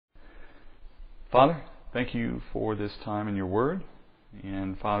Father, thank you for this time in your word.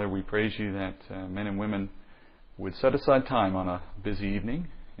 And Father, we praise you that men and women would set aside time on a busy evening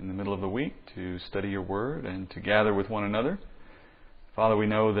in the middle of the week to study your word and to gather with one another. Father, we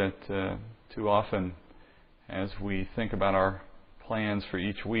know that too often as we think about our plans for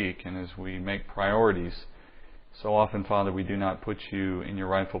each week and as we make priorities, so often, Father, we do not put you in your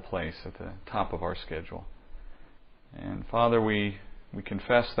rightful place at the top of our schedule. And Father, we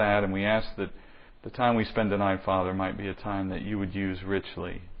confess that, and we ask that the time we spend tonight, Father, might be a time that you would use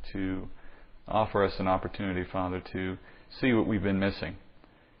richly to offer us an opportunity, Father, to see what we've been missing,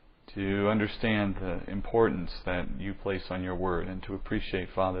 to understand the importance that you place on your word, and to appreciate,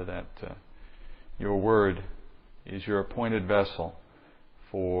 Father, that your word is your appointed vessel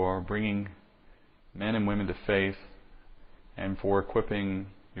for bringing men and women to faith and for equipping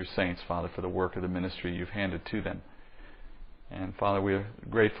your saints, Father, for the work of the ministry you've handed to them. And Father, we are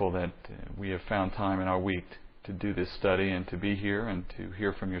grateful that we have found time in our week to do this study and to be here and to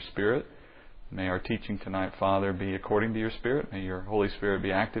hear from your Spirit. May our teaching tonight, Father, be according to your Spirit. May your Holy Spirit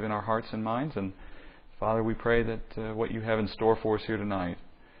be active in our hearts and minds. And Father, we pray that what you have in store for us here tonight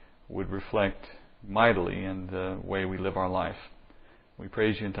would reflect mightily in the way we live our life. We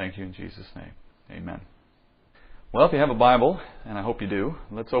praise you and thank you in Jesus' name. Amen. Well, if you have a Bible, and I hope you do,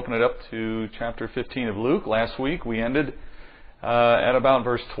 let's open it up to chapter 15 of Luke. Last week we ended at about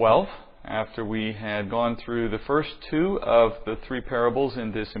verse 12, after we had gone through the first two of the three parables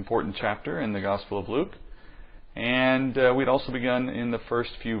in this important chapter in the Gospel of Luke. And we'd also begun in the first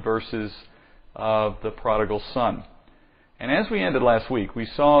few verses of the prodigal son. And as we ended last week, we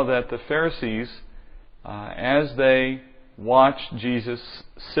saw that the Pharisees, as they watched Jesus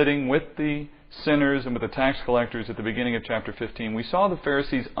sitting with the sinners and with the tax collectors at the beginning of chapter 15, we saw the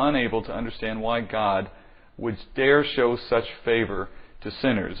Pharisees unable to understand why God would dare show such favor to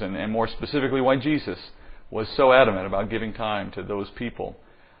sinners, and more specifically why Jesus was so adamant about giving time to those people.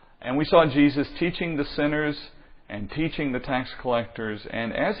 And we saw Jesus teaching the sinners and teaching the tax collectors,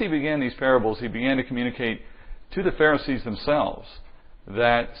 and as he began these parables, he began to communicate to the Pharisees themselves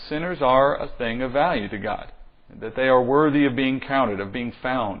that sinners are a thing of value to God, that they are worthy of being counted, of being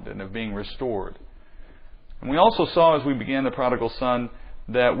found, and of being restored. And we also saw as we began the prodigal son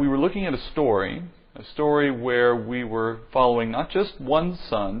that we were looking at a story where we were following not just one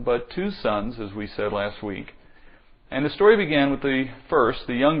son, but two sons, as we said last week. And the story began with the first,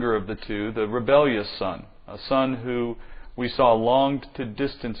 the younger of the two, the rebellious son, a son who we saw longed to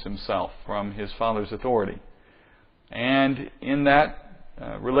distance himself from his father's authority. And in that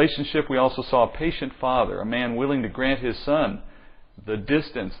relationship, we also saw a patient father, a man willing to grant his son the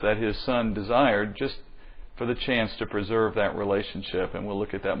distance that his son desired just for the chance to preserve that relationship. And we'll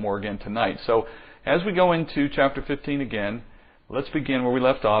look at that more again tonight. So as we go into chapter 15 again, let's begin where we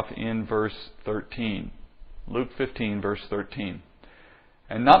left off in verse 13. Luke 15, verse 13.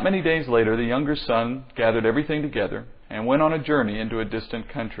 And not many days later, the younger son gathered everything together and went on a journey into a distant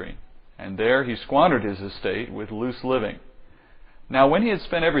country. And there he squandered his estate with loose living. Now when he had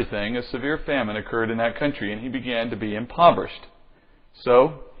spent everything, a severe famine occurred in that country, and he began to be impoverished.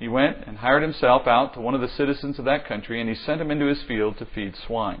 So he went and hired himself out to one of the citizens of that country, and he sent him into his field to feed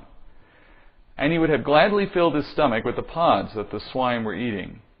swine. And he would have gladly filled his stomach with the pods that the swine were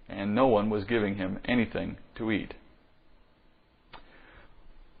eating, and no one was giving him anything to eat.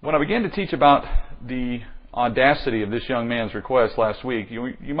 When I began to teach about the audacity of this young man's request last week,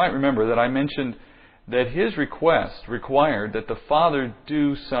 you might remember that I mentioned that his request required that the father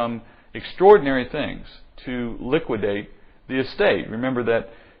do some extraordinary things to liquidate the estate. Remember that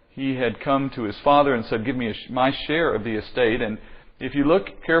he had come to his father and said, give me my share of the estate. And if you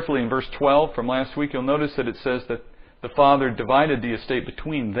look carefully in verse 12 from last week, you'll notice that it says that the father divided the estate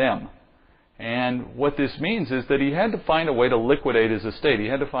between them. And what this means is that he had to find a way to liquidate his estate. He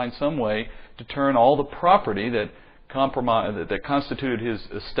had to find some way to turn all the property that constituted his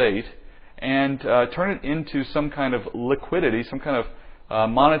estate and turn it into some kind of liquidity, some kind of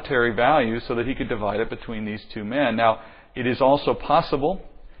monetary value, so that he could divide it between these two men. Now, it is also possible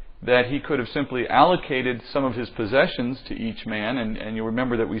that he could have simply allocated some of his possessions to each man, and you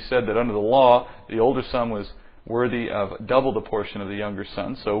remember that we said that under the law, the older son was worthy of double the portion of the younger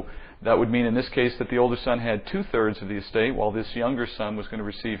son. So that would mean in this case that the older son had 2/3 of the estate, while this younger son was going to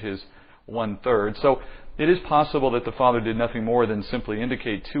receive his 1/3. So it is possible that the father did nothing more than simply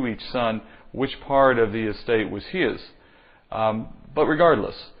indicate to each son which part of the estate was his. But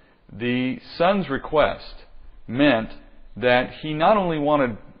regardless, the son's request meant that he not only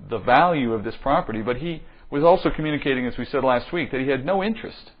wanted the value of this property, but he was also communicating, as we said last week, that he had no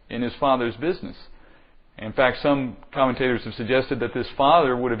interest in his father's business. In fact, some commentators have suggested that this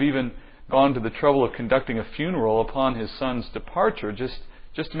father would have even gone to the trouble of conducting a funeral upon his son's departure,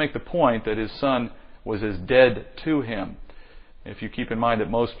 just to make the point that his son was as dead to him. If you keep in mind that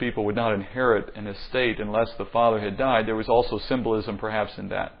most people would not inherit an estate unless the father had died, there was also symbolism perhaps in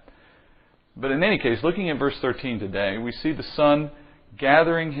that. But in any case, looking at verse 13 today, we see the son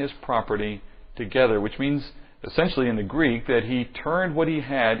gathering his property together, which means essentially in the Greek that he turned what he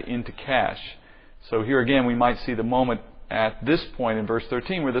had into cash. So here again we might see the moment at this point in verse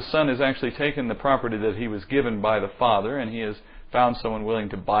 13 where the son has actually taken the property that he was given by the father, and he has found someone willing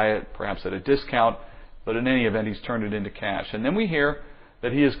to buy it, perhaps at a discount, but in any event he's turned it into cash. And then we hear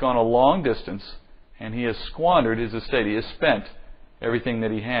that he has gone a long distance and he has squandered his estate. He has spent everything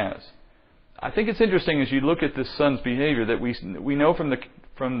that he has. I think it's interesting as you look at this son's behavior that we know from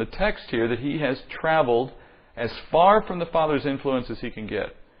the text here that he has traveled as far from the father's influence as he can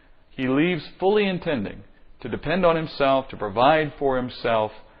get. He leaves fully intending to depend on himself, to provide for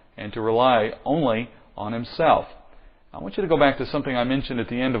himself, and to rely only on himself. I want you to go back to something I mentioned at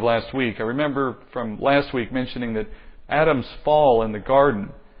the end of last week. I remember from last week mentioning that Adam's fall in the garden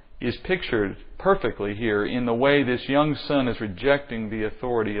is pictured perfectly here in the way this young son is rejecting the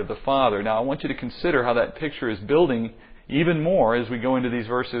authority of the father. Now I want you to consider how that picture is building even more as we go into these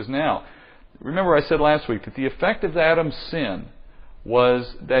verses now. Remember I said last week that the effect of Adam's sin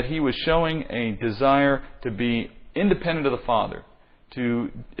was that he was showing a desire to be independent of the father, to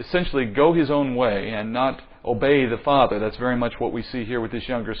essentially go his own way and not obey the father. That's very much what we see here with this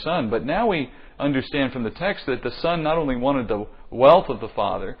younger son. But now we understand from the text that the son not only wanted the wealth of the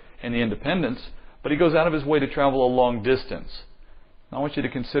father and the independence, but he goes out of his way to travel a long distance. Now, I want you to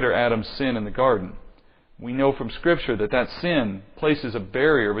consider Adam's sin in the garden. We know from Scripture that sin places a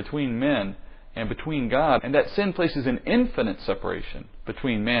barrier between men and between God, and that sin places an infinite separation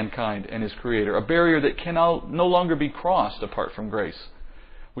between mankind and his Creator, a barrier that can no longer be crossed apart from grace.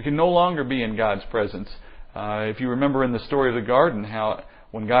 We can no longer be in God's presence. If you remember in the story of the garden, how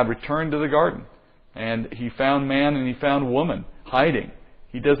when God returned to the garden and He found man and He found woman hiding,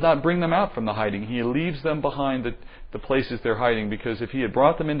 He does not bring them out from the hiding. He leaves them behind the places they're hiding, because if He had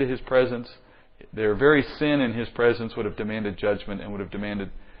brought them into His presence, their very sin in His presence would have demanded judgment and would have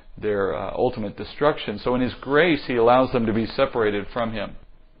demanded their ultimate destruction. So in His grace, He allows them to be separated from Him.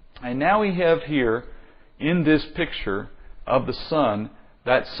 And now we have here, in this picture of the Son,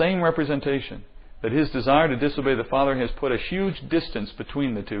 that same representation, that his desire to disobey the Father has put a huge distance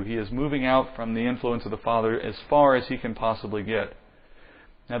between the two. He is moving out from the influence of the Father as far as he can possibly get.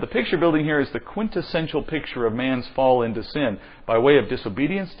 Now the picture building here is the quintessential picture of man's fall into sin by way of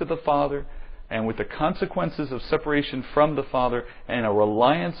disobedience to the Father, and with the consequences of separation from the Father and a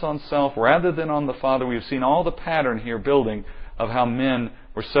reliance on self rather than on the Father. We have seen all the pattern here building of how men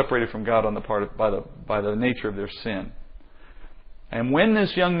were separated from God on the part by the nature of their sin. And when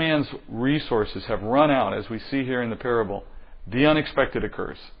this young man's resources have run out, as we see here in the parable, the unexpected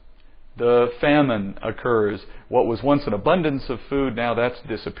occurs. The famine occurs. What was once an abundance of food, now that's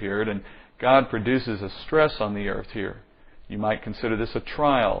disappeared, and God produces a stress on the earth here. You might consider this a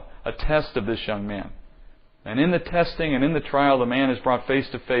trial, a test of this young man. And in the testing and in the trial, the man is brought face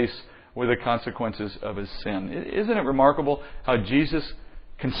to face with the consequences of his sin. Isn't it remarkable how Jesus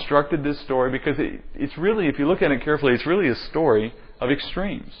constructed this story? Because it's really, if you look at it carefully, it's really a story of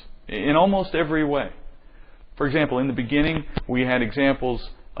extremes in almost every way. For example, in the beginning, we had examples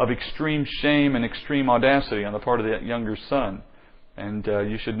of extreme shame and extreme audacity on the part of the younger son. And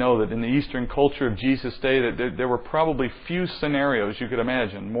you should know that in the Eastern culture of Jesus' day, that there were probably few scenarios you could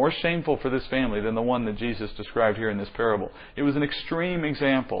imagine more shameful for this family than the one that Jesus described here in this parable. It was an extreme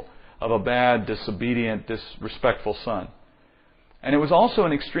example of a bad, disobedient, disrespectful son. And it was also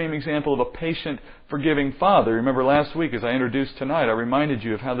an extreme example of a patient, forgiving father. Remember last week, as I introduced tonight, I reminded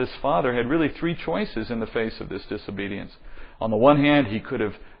you of how this father had really three choices in the face of this disobedience. On the one hand, he could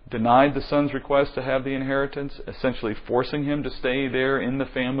have denied the son's request to have the inheritance, essentially forcing him to stay there in the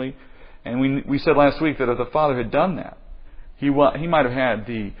family. And we said last week that if the father had done that, he might have had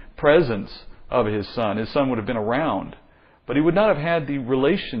the presence of his son. His son would have been around. But he would not have had the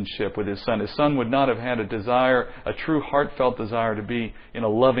relationship with his son. His son would not have had a desire, a true heartfelt desire to be in a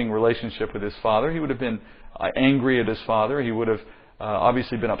loving relationship with his father. He would have been angry at his father. He would have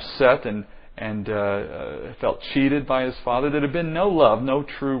obviously been upset and felt cheated by his father. There'd have been no love, no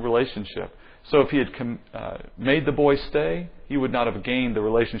true relationship. So if he had made the boy stay, he would not have gained the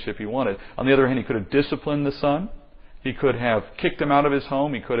relationship he wanted. On the other hand, he could have disciplined the son. He could have kicked him out of his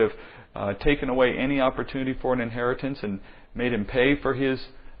home. He could have taken away any opportunity for an inheritance and made him pay for his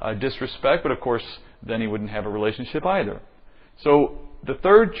disrespect. But of course, then he wouldn't have a relationship either. So the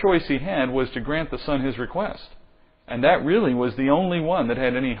third choice he had was to grant the son his request. And that really was the only one that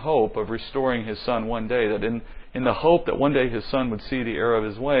had any hope of restoring his son one day. That in the hope that one day his son would see the error of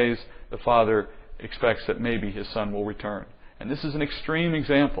his ways, the father expects that maybe his son will return. And this is an extreme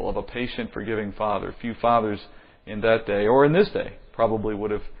example of a patient, forgiving father. Few fathers in that day, or in this day, probably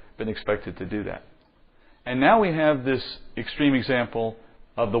would have been expected to do that. And now we have this extreme example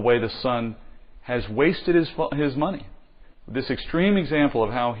of the way the son has wasted his money. This extreme example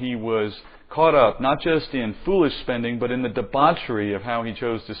of how he was caught up, not just in foolish spending, but in the debauchery of how he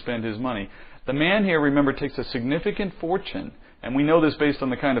chose to spend his money. The man here, remember, takes a significant fortune. And we know this based on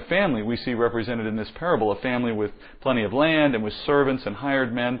the kind of family we see represented in this parable. A family with plenty of land and with servants and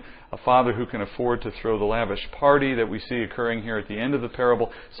hired men. A father who can afford to throw the lavish party that we see occurring here at the end of the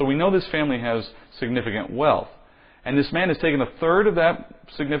parable. So we know this family has significant wealth. And this man has taken a third of that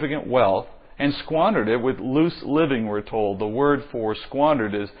significant wealth and squandered it with loose living, we're told. The word for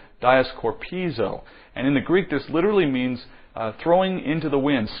squandered is diascorpizo. And in the Greek, this literally means throwing into the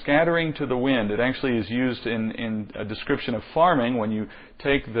wind, scattering to the wind. It actually is used in a description of farming when you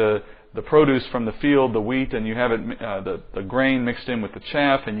take the produce from the field, the wheat, and you have it the grain mixed in with the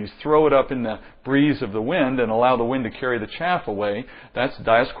chaff, and you throw it up in the breeze of the wind and allow the wind to carry the chaff away. That's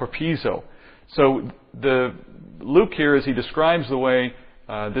diascorpizo. So Luke here, as he describes the way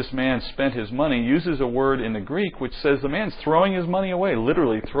this man spent his money, uses a word in the Greek which says the man's throwing his money away,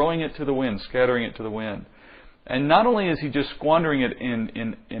 literally throwing it to the wind, scattering it to the wind. And not only is he just squandering it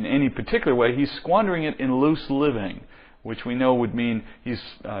in any particular way, he's squandering it in loose living, which we know would mean he's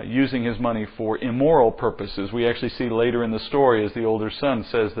using his money for immoral purposes. We actually see later in the story as the older son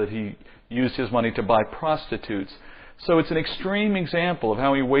says that he used his money to buy prostitutes. So it's an extreme example of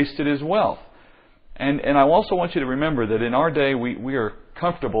how he wasted his wealth. And I also want you to remember that in our day we are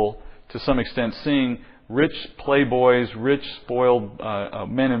comfortable to some extent seeing rich playboys, rich spoiled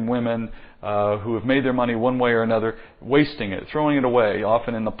men and women who have made their money one way or another, wasting it, throwing it away,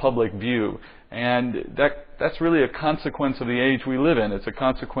 often in the public view. And that's really a consequence of the age we live in. It's a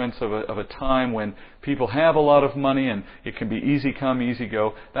consequence of a time when people have a lot of money and it can be easy come, easy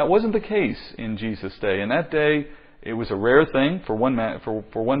go. That wasn't the case in Jesus' day. In that day, it was a rare thing for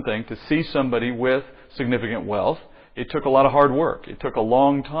one thing to see somebody with significant wealth. It took a lot of hard work. It took a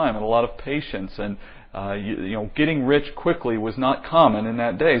long time and a lot of patience. And getting rich quickly was not common in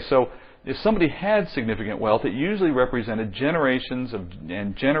that day. So if somebody had significant wealth, it usually represented generations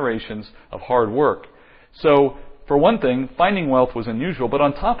and generations of hard work. So, for one thing, finding wealth was unusual, but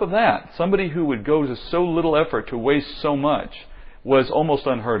on top of that, somebody who would go to so little effort to waste so much was almost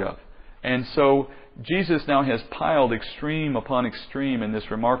unheard of. And so, Jesus now has piled extreme upon extreme in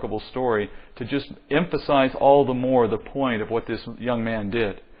this remarkable story to just emphasize all the more the point of what this young man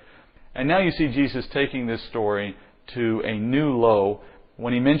did. And now you see Jesus taking this story to a new low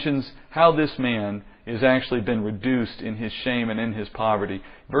when he mentions how this man has actually been reduced in his shame and in his poverty.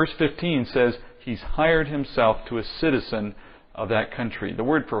 Verse 15 says he's hired himself to a citizen of that country. The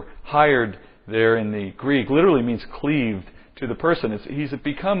word for hired there in the Greek literally means cleaved to the person. He's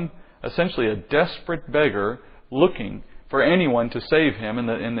become essentially a desperate beggar looking for anyone to save him.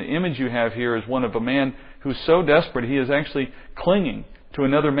 And the image you have here is one of a man who's so desperate he is actually clinging to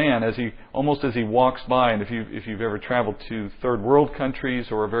another man as he walks by. And if you've ever traveled to third world countries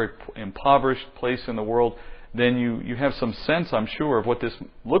or a very impoverished place in the world, then you have some sense, I'm sure, of what this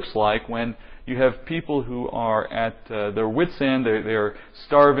looks like when you have people who are at their wits' end. They're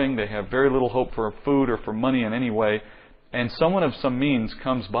starving. They have very little hope for food or for money in any way. And someone of some means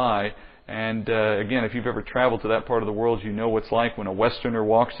comes by. And again, if you've ever traveled to that part of the world, you know what it's like when a Westerner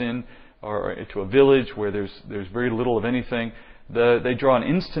walks in or to a village where there's very little of anything. They draw an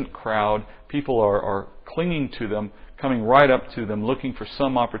instant crowd. People are clinging to them, coming right up to them, looking for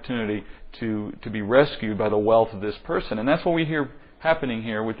some opportunity to be rescued by the wealth of this person. And that's what we hear happening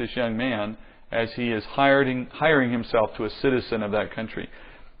here with this young man as he is hiring himself to a citizen of that country.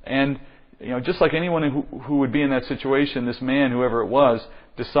 And just like anyone who would be in that situation, this man, whoever it was,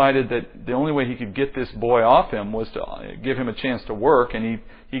 decided that the only way he could get this boy off him was to give him a chance to work, and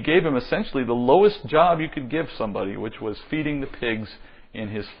he gave him essentially the lowest job you could give somebody, which was feeding the pigs in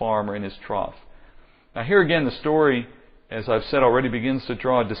his farm or in his trough. Now here again, the story, as I've said already, begins to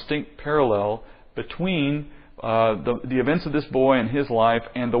draw a distinct parallel between the events of this boy and his life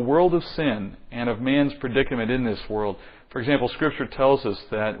and the world of sin and of man's predicament in this world. For example, Scripture tells us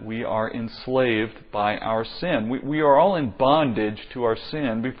that we are enslaved by our sin. We are all in bondage to our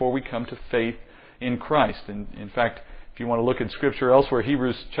sin before we come to faith in Christ. And in fact, if you want to look at Scripture elsewhere,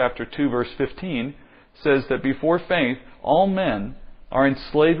 Hebrews chapter 2, verse 15 says that before faith, all men are in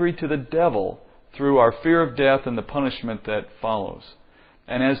slavery to the devil through our fear of death and the punishment that follows.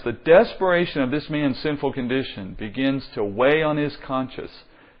 And as the desperation of this man's sinful condition begins to weigh on his conscience,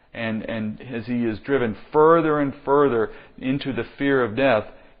 and as he is driven further and further into the fear of death,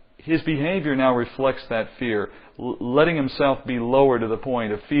 his behavior now reflects that fear, letting himself be lowered to the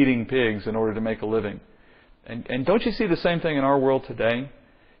point of feeding pigs in order to make a living. And don't you see the same thing in our world today?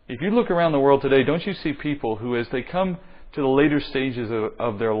 If you look around the world today, don't you see people who, as they come to the later stages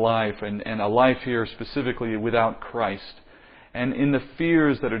of their life, and a life here specifically without Christ, and in the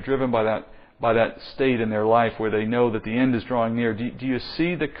fears that are driven by that state in their life where they know that the end is drawing near, do you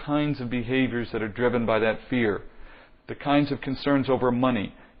see the kinds of behaviors that are driven by that fear? The kinds of concerns over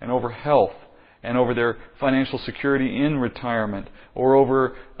money and over health and over their financial security in retirement, or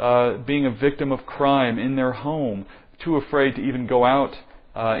over being a victim of crime in their home, too afraid to even go out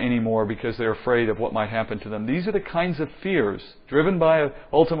anymore because they're afraid of what might happen to them. These are the kinds of fears driven by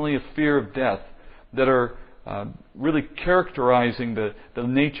ultimately a fear of death that are really characterizing the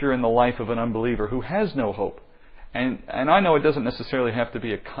nature and the life of an unbeliever who has no hope. And I know it doesn't necessarily have to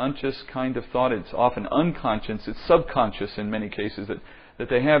be a conscious kind of thought. It's often unconscious. It's subconscious in many cases that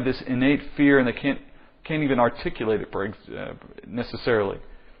they have this innate fear and they can't even articulate it necessarily.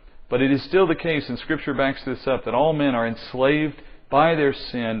 But it is still the case, and Scripture backs this up, that all men are enslaved by their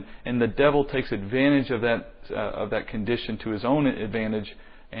sin, and the devil takes advantage of that condition to his own advantage,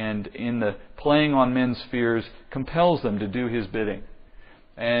 and in the playing on men's fears compels them to do his bidding.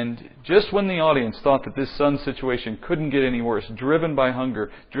 And just when the audience thought that this son's situation couldn't get any worse, driven by hunger,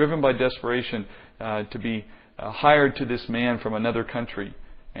 driven by desperation, to be hired to this man from another country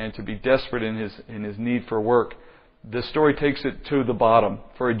and to be desperate in his need for work, the story takes it to the bottom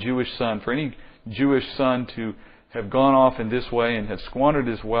for a Jewish son, for any Jewish son to have gone off in this way and have squandered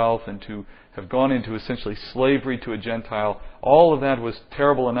his wealth and to have gone into essentially slavery to a Gentile. All of that was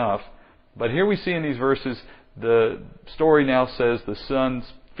terrible enough. But here we see in these verses, the story now says the son's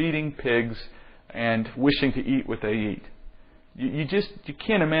feeding pigs and wishing to eat what they eat. You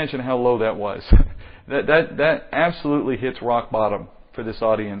can't imagine how low that was. that absolutely hits rock bottom for this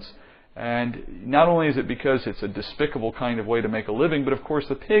audience. And not only is it because it's a despicable kind of way to make a living, but of course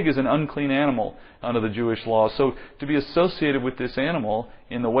the pig is an unclean animal under the Jewish law. So to be associated with this animal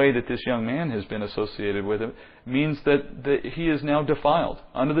in the way that this young man has been associated with it means that he is now defiled.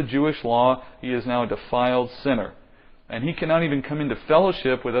 Under the Jewish law, he is now a defiled sinner. And he cannot even come into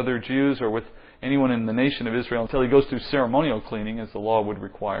fellowship with other Jews or with anyone in the nation of Israel until he goes through ceremonial cleaning, as the law would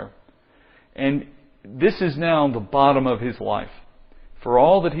require. And this is now the bottom of his life. For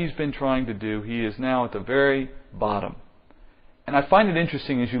all that he's been trying to do, he is now at the very bottom. And I find it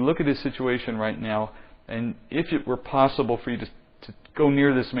interesting as you look at his situation right now, and if it were possible for you to go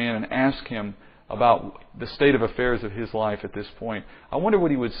near this man and ask him about the state of affairs of his life at this point, I wonder what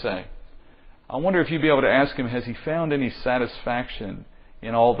he would say. I wonder if you'd be able to ask him, has he found any satisfaction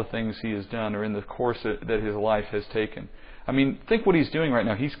in all the things he has done or in the course that his life has taken? I mean, think what he's doing right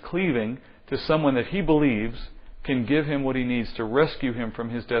now. He's cleaving to someone that he believes can give him what he needs to rescue him from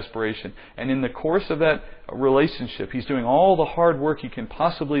his desperation. And in the course of that relationship, he's doing all the hard work he can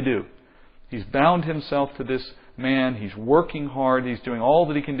possibly do. He's bound himself to this man. He's working hard. He's doing all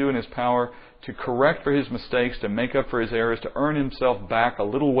that he can do in his power to correct for his mistakes, to make up for his errors, to earn himself back a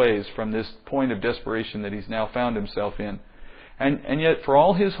little ways from this point of desperation that he's now found himself in. And yet, for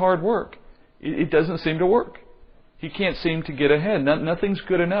all his hard work, it doesn't seem to work. He can't seem to get ahead. Nothing's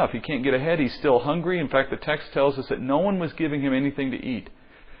good enough. He can't get ahead. He's still hungry. In fact, the text tells us that no one was giving him anything to eat.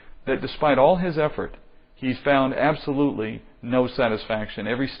 That despite all his effort, he's found absolutely no satisfaction.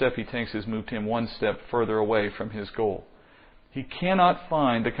 Every step he takes has moved him one step further away from his goal. He cannot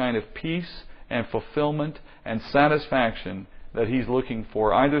find the kind of peace and fulfillment and satisfaction that he's looking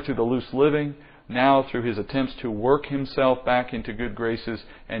for, either through the loose living, now through his attempts to work himself back into good graces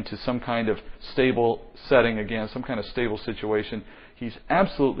and to some kind of stable setting again, some kind of stable situation. He's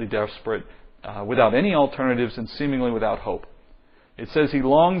absolutely desperate, without any alternatives and seemingly without hope. It says he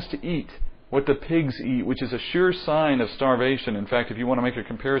longs to eat what the pigs eat, which is a sure sign of starvation. In fact, if you want to make a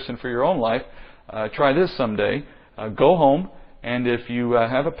comparison for your own life, try this someday. Go home, and if you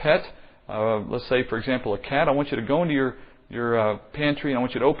have a pet, let's say, for example, a cat, I want you to go into your pantry and I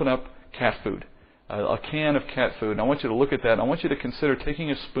want you to open up cat food. A can of cat food. And I want you to look at that. And I want you to consider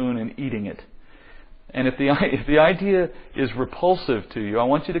taking a spoon and eating it. And if the idea is repulsive to you, I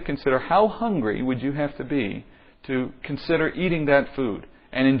want you to consider how hungry would you have to be to consider eating that food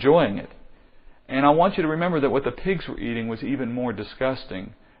and enjoying it. And I want you to remember that what the pigs were eating was even more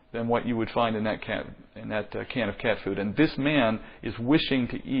disgusting than what you would find in that can of cat food. And this man is wishing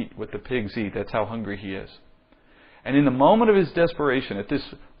to eat what the pigs eat. That's how hungry he is. And in the moment of his desperation, at this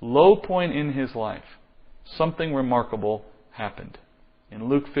low point in his life, something remarkable happened. In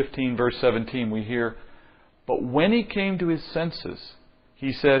Luke 15, verse 17, we hear, "But when he came to his senses,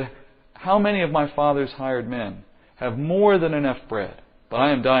 he said, 'How many of my father's hired men have more than enough bread, but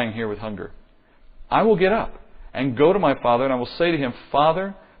I am dying here with hunger? I will get up and go to my father, and I will say to him,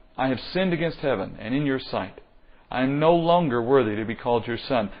 Father, I have sinned against heaven and in your sight. I am no longer worthy to be called your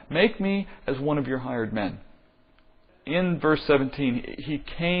son. Make me as one of your hired men.'" In verse 17, he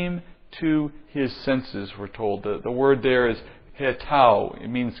came to his senses, we're told. The word there is hetau. It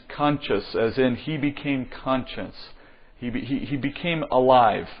means conscious, as in he became conscious. He became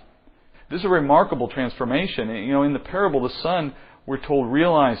alive. This is a remarkable transformation. In the parable, the son, we're told,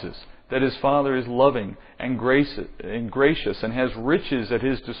 realizes that his father is loving and gracious and has riches at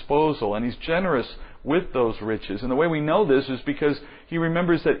his disposal, and he's generous with those riches. And the way we know this is because he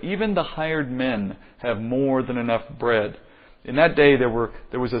remembers that even the hired men have more than enough bread. In that day, there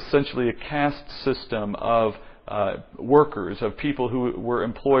was essentially a caste system of workers, of people who were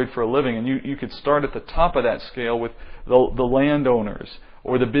employed for a living, and you could start at the top of that scale with the landowners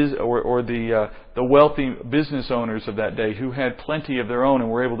or the wealthy business owners of that day who had plenty of their own and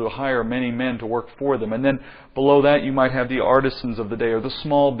were able to hire many men to work for them. And then below that you might have the artisans of the day, or the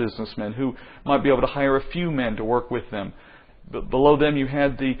small businessmen who might be able to hire a few men to work with them. But below them you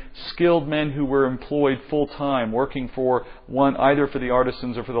had the skilled men who were employed full-time, working for either for the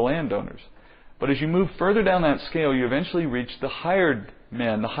artisans or for the landowners. But as you move further down that scale, you eventually reach the hired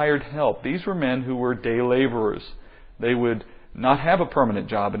men, the hired help. These were men who were day laborers. They would not have a permanent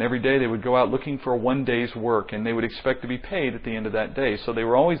job, and every day they would go out looking for one day's work, and they would expect to be paid at the end of that day. So they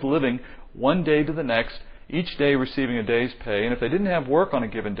were always living one day to the next, each day receiving a day's pay. And if they didn't have work on a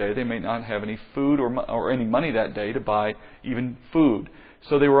given day, they may not have any food or any money that day to buy even food.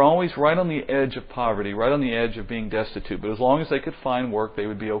 So they were always right on the edge of poverty, right on the edge of being destitute. But as long as they could find work, they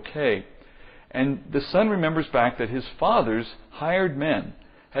would be okay. And the son remembers back that his father's hired men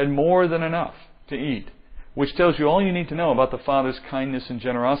had more than enough to eat, which tells you all you need to know about the father's kindness and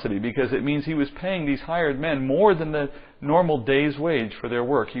generosity, because it means he was paying these hired men more than the normal day's wage for their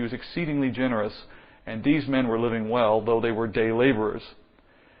work. He was exceedingly generous, and these men were living well, though they were day laborers.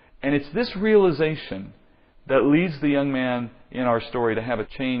 And it's this realization that leads the young man in our story to have a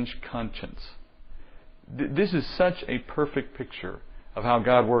changed conscience. This is such a perfect picture of how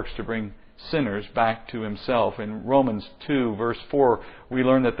God works to bring sinners back to Himself. In Romans 2, verse 4, we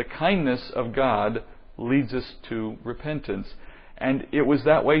learn that the kindness of God leads us to repentance. And it was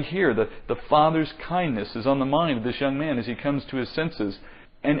that way here. The Father's kindness is on the mind of this young man as he comes to his senses.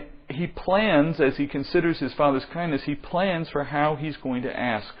 And he plans, as he considers his Father's kindness, he plans for how he's going to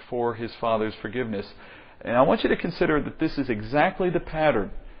ask for his Father's forgiveness. And I want you to consider that this is exactly the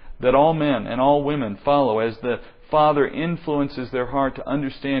pattern that all men and all women follow as the Father influences their heart to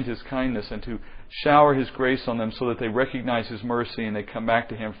understand His kindness and to shower His grace on them so that they recognize His mercy and they come back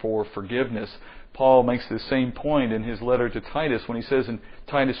to Him for forgiveness. Paul makes the same point in his letter to Titus when he says in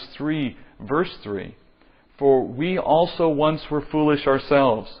Titus 3, verse 3, "For we also once were foolish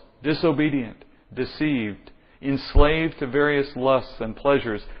ourselves, disobedient, deceived, enslaved to various lusts and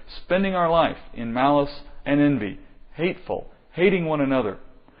pleasures, spending our life in malice and envy, hateful, hating one another.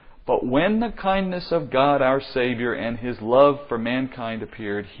 But when the kindness of God our Savior and His love for mankind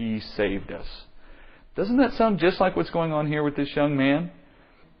appeared, He saved us." Doesn't that sound just like what's going on here with this young man?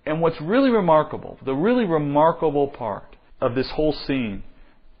 And what's really remarkable, the really remarkable part of this whole scene,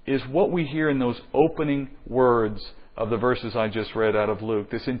 is what we hear in those opening words of the verses I just read out of Luke.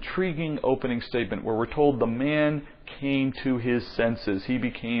 This intriguing opening statement where we're told the man came to his senses. He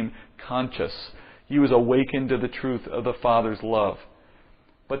became conscious. He was awakened to the truth of the Father's love.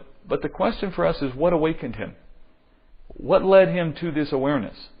 But the question for us is, what awakened him? What led him to this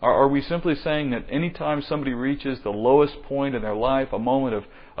awareness? Are we simply saying that any time somebody reaches the lowest point in their life, a moment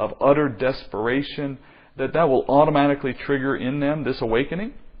of utter desperation, that will automatically trigger in them this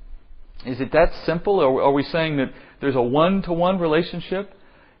awakening? Is it that simple? Or are we saying that there's a one-to-one relationship?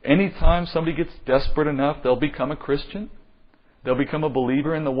 Anytime somebody gets desperate enough, they'll become a Christian? They'll become a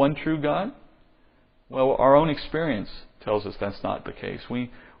believer in the one true God? Well, our own experience tells us that's not the case.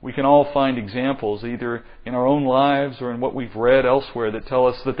 We can all find examples, either in our own lives or in what we've read elsewhere, that tell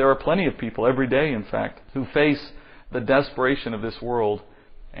us that there are plenty of people, every day in fact, who face the desperation of this world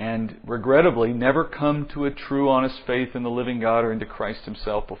and regrettably never come to a true, honest faith in the living God or into Christ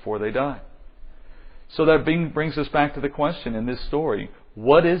Himself before they die. So that brings us back to the question in this story: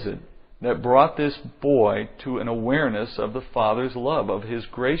 what is it that brought this boy to an awareness of the Father's love, of His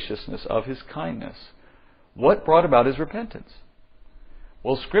graciousness, of His kindness? What brought about his repentance?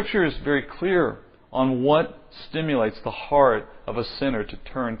 Well, Scripture is very clear on what stimulates the heart of a sinner to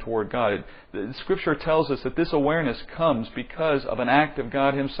turn toward God. The Scripture tells us that this awareness comes because of an act of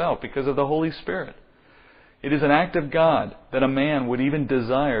God Himself, because of the Holy Spirit. It is an act of God that a man would even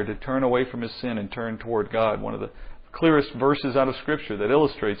desire to turn away from his sin and turn toward God. One of the clearest verses out of Scripture that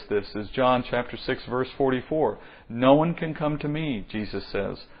illustrates this is John chapter 6, verse 44. No one can come to me, Jesus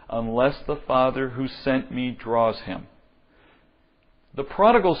says, unless the Father who sent me draws him. The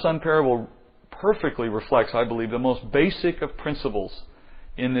prodigal son parable perfectly reflects, I believe, the most basic of principles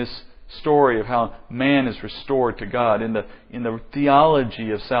in this story of how man is restored to God, in the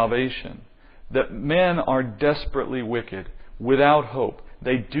theology of salvation. That men are desperately wicked, without hope.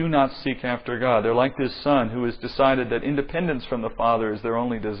 They do not seek after God. They're like this son who has decided that independence from the Father is their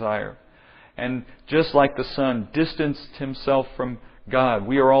only desire. And just like the son distanced himself from God,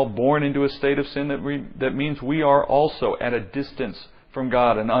 we are all born into a state of sin that means we are also at a distance from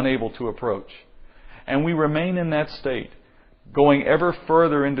God and unable to approach. And we remain in that state, going ever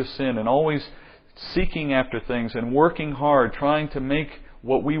further into sin and always seeking after things and working hard, trying to make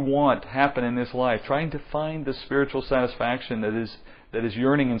what we want happen in this life, trying to find the spiritual satisfaction that is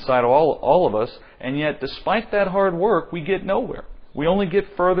yearning inside all of us, and yet despite that hard work, we get nowhere. We only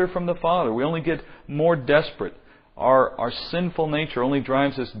get further from the Father. We only get more desperate. Our sinful nature only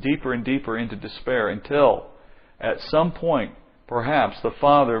drives us deeper and deeper into despair until, at some point, perhaps the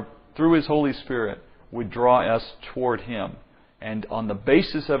Father, through His Holy Spirit, would draw us toward Him. And on the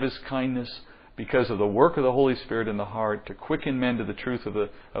basis of His kindness, because of the work of the Holy Spirit in the heart, to quicken men to the truth of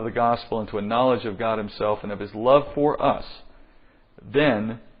the gospel and to a knowledge of God Himself and of His love for us,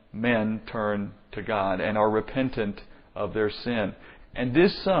 then men turn to God and are repentant of their sin. And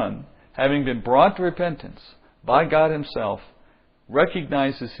this son, having been brought to repentance by God Himself,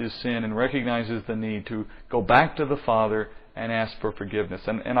 recognizes his sin and recognizes the need to go back to the Father and ask for forgiveness.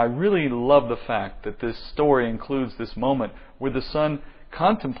 And I really love the fact that this story includes this moment where the son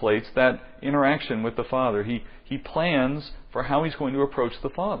contemplates that interaction with the Father. He plans for how he's going to approach the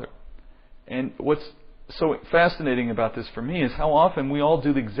Father. And what's so fascinating about this for me is how often we all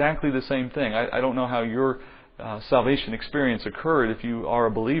do exactly the same thing. I don't know how your salvation experience occurred if you are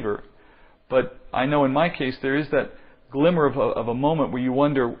a believer, but I know in my case there is that glimmer of a moment where you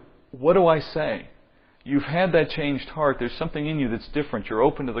wonder, what do I say? You've had that changed heart. There's something in you that's different. You're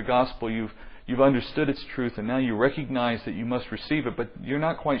open to the gospel. You've understood its truth, and now you recognize that you must receive it, but you're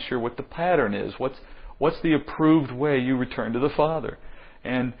not quite sure what the pattern is. What's the approved way you return to the Father?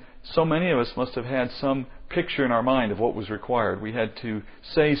 And so many of us must have had some picture in our mind of what was required. We had to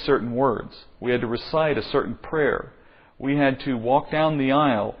say certain words. We had to recite a certain prayer. We had to walk down the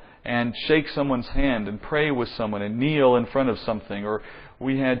aisle and shake someone's hand and pray with someone and kneel in front of something. Or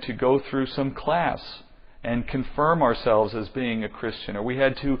we had to go through some class and confirm ourselves as being a Christian. Or we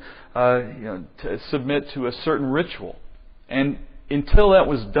had to submit to a certain ritual. And until that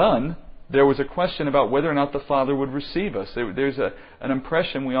was done, there was a question about whether or not the Father would receive us. There's an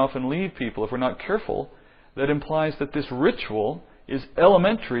impression we often leave people, if we're not careful, that implies that this ritual is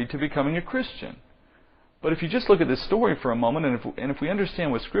elementary to becoming a Christian. But if you just look at this story for a moment, and if we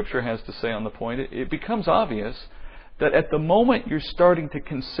understand what Scripture has to say on the point, it becomes obvious that at the moment you're starting to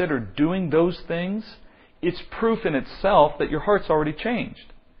consider doing those things, it's proof in itself that your heart's already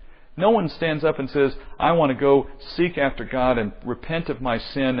changed. No one stands up and says, I want to go seek after God and repent of my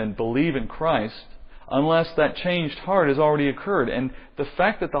sin and believe in Christ, unless that changed heart has already occurred. And the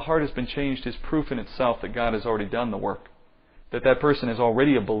fact that the heart has been changed is proof in itself that God has already done the work, that person is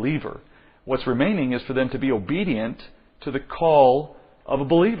already a believer. What's remaining is for them to be obedient to the call of a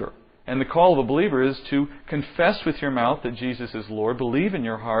believer. And the call of a believer is to confess with your mouth that Jesus is Lord, believe in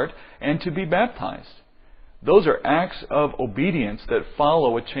your heart, and to be baptized. Those are acts of obedience that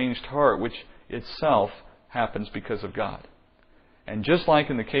follow a changed heart, which itself happens because of God. And just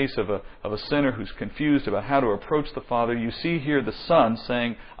like in the case of a sinner who's confused about how to approach the Father, you see here the Son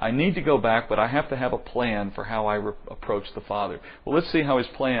saying, I need to go back, but I have to have a plan for how I approach the Father. Well, let's see how his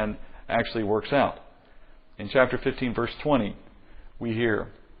plan actually works out. In chapter 15, verse 20, we hear,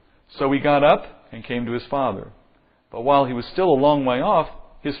 So he got up and came to his father. But while he was still a long way off,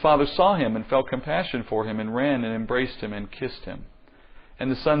 his father saw him and felt compassion for him and ran and embraced him and kissed him. And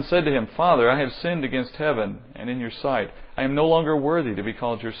the son said to him, Father, I have sinned against heaven and in your sight. I am no longer worthy to be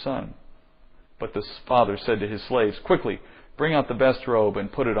called your son. But the father said to his slaves, Quickly, bring out the best robe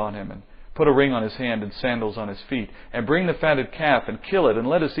and put it on him, and put a ring on his hand and sandals on his feet, and bring the fatted calf and kill it, and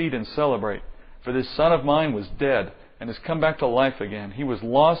let us eat and celebrate. For this son of mine was dead and has come back to life again. He was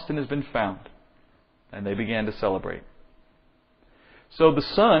lost and has been found. And they began to celebrate. So the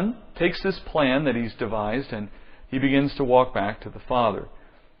son takes this plan that he's devised and he begins to walk back to the Father.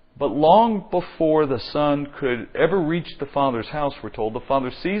 But long before the son could ever reach the father's house, we're told, the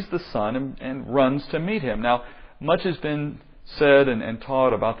father sees the son and runs to meet him. Now, much has been said and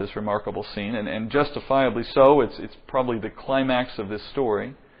taught about this remarkable scene, and justifiably so. It's probably the climax of this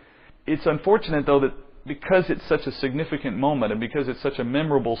story. It's unfortunate, though, that because it's such a significant moment and because it's such a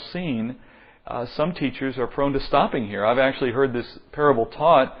memorable scene, some teachers are prone to stopping here. I've actually heard this parable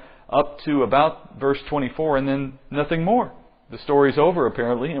taught up to about verse 24 and then nothing more. The story's over,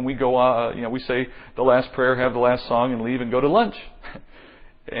 apparently, and we go, we say the last prayer, have the last song, and leave and go to lunch.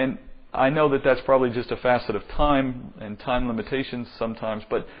 And I know that that's probably just a facet of time and time limitations sometimes,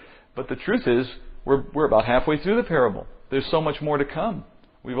 but the truth is, we're about halfway through the parable. There's so much more to come.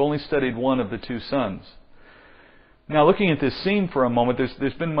 We've only studied one of the two sons. Now, looking at this scene for a moment,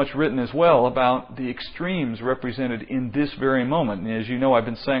 there's been much written as well about the extremes represented in this very moment. And as you know, I've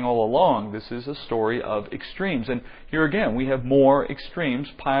been saying all along, this is a story of extremes. And here again, we have more extremes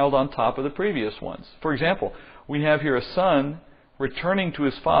piled on top of the previous ones. For example, we have here a son returning to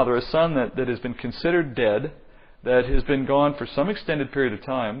his father, a son that has been considered dead, that has been gone for some extended period of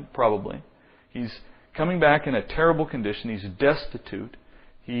time, probably. He's coming back in a terrible condition. He's destitute.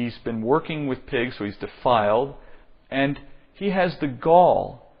 He's been working with pigs, so he's defiled. And he has the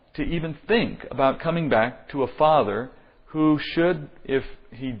gall to even think about coming back to a father who should, if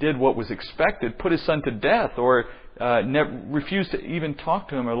he did what was expected, put his son to death or refuse to even talk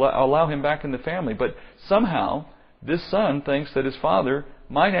to him or allow him back in the family. But somehow, this son thinks that his father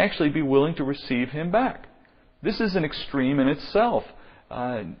might actually be willing to receive him back. This is an extreme in itself.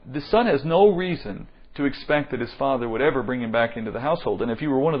 The son has no reason to expect that his father would ever bring him back into the household. And if you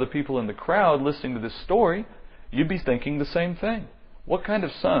were one of the people in the crowd listening to this story, you'd be thinking the same thing. What kind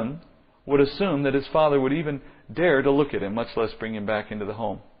of son would assume that his father would even dare to look at him, much less bring him back into the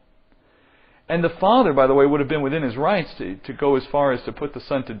home? And the father, by the way, would have been within his rights to go as far as to put the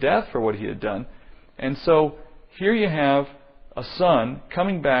son to death for what he had done. And so here you have a son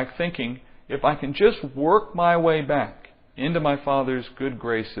coming back thinking, if I can just work my way back into my father's good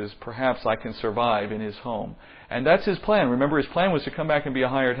graces, perhaps I can survive in his home. And that's his plan. Remember, his plan was to come back and be a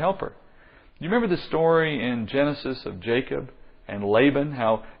hired helper. You remember the story in Genesis of Jacob and Laban,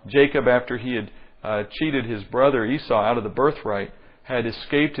 how Jacob, after he had cheated his brother Esau out of the birthright, had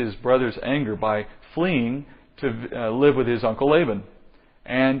escaped his brother's anger by fleeing to live with his uncle Laban.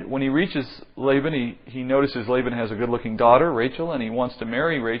 And when he reaches Laban, he notices Laban has a good-looking daughter, Rachel, and he wants to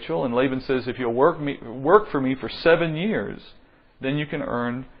marry Rachel. And Laban says, if you'll work for me for 7 years, then you can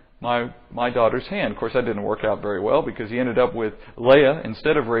earn my daughter's hand. Of course, that didn't work out very well because he ended up with Leah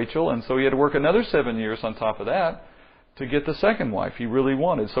instead of Rachel, and so he had to work another 7 years on top of that to get the second wife he really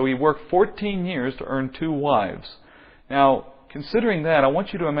wanted. So he worked 14 years to earn 2 wives. Now, considering that, I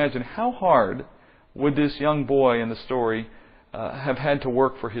want you to imagine how hard would this young boy in the story have had to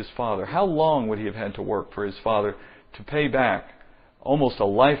work for his father? How long would he have had to work for his father to pay back almost a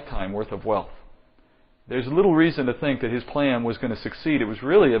lifetime worth of wealth? There's little reason to think that his plan was going to succeed. It was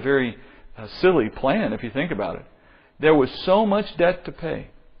really a very silly plan if you think about it. There was so much debt to pay.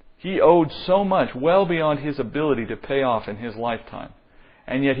 He owed so much, well beyond his ability to pay off in his lifetime.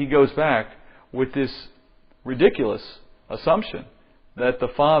 And yet he goes back with this ridiculous assumption that the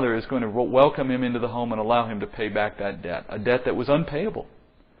father is going to welcome him into the home and allow him to pay back that debt, a debt that was unpayable.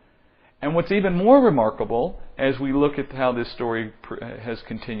 And what's even more remarkable, as we look at how this story has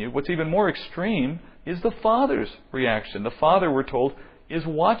continued, what's even more extreme is the father's reaction. The father, we're told, is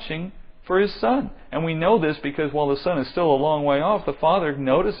watching for his son. And we know this because while the son is still a long way off, the father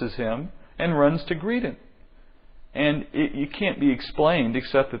notices him and runs to greet him. And it can't be explained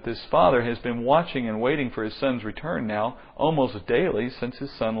except that this father has been watching and waiting for his son's return now almost daily since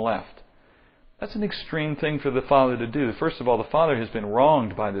his son left. That's an extreme thing for the father to do. First of all, the father has been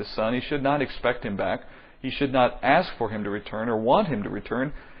wronged by this son. He should not expect him back. He should not ask for him to return or want him to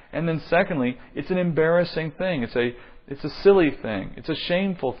return. And then secondly, it's an embarrassing thing. It's a silly thing. It's a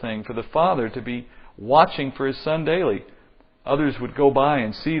shameful thing for the father to be watching for his son daily. Others would go by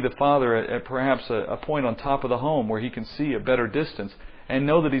and see the father at perhaps a point on top of the home where he can see a better distance and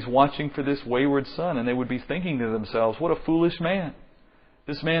know that he's watching for this wayward son. And they would be thinking to themselves, what a foolish man.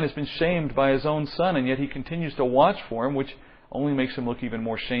 This man has been shamed by his own son, and yet he continues to watch for him, which only makes him look even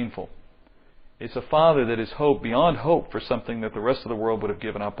more shameful. It's a father that is hope beyond hope for something that the rest of the world would have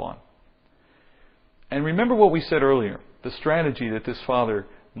given up on. And remember what we said earlier, the strategy that this father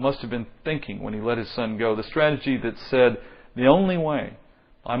must have been thinking when he let his son go. The strategy that said, the only way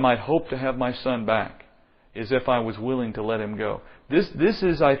I might hope to have my son back is if I was willing to let him go. This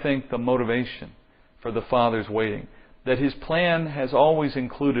is, I think, the motivation for the father's waiting. That his plan has always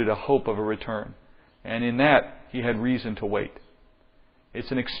included a hope of a return. And in that, he had reason to wait.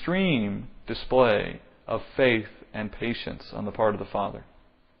 It's an extreme display of faith and patience on the part of the Father.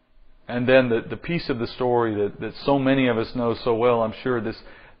 And then the piece of the story that so many of us know so well, I'm sure,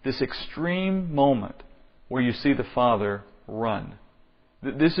 this extreme moment where you see the Father run.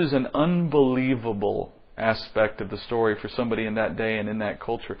 This is an unbelievable aspect of the story for somebody in that day and in that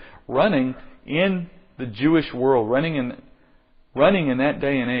culture. Running in the Jewish world, running in that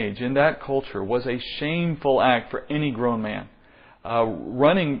day and age, in that culture, was a shameful act for any grown man.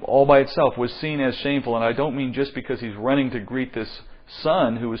 Running all by itself was seen as shameful, and I don't mean just because he's running to greet this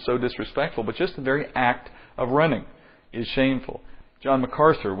son who was so disrespectful, but just the very act of running is shameful. John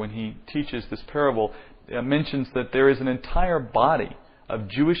MacArthur, when he teaches this parable, mentions that there is an entire body of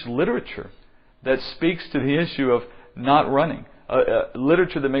Jewish literature that speaks to the issue of not running.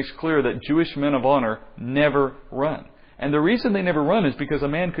 Literature that makes clear that Jewish men of honor never run. And the reason they never run is because a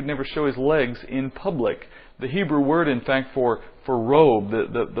man could never show his legs in public. The Hebrew word, in fact, for robe,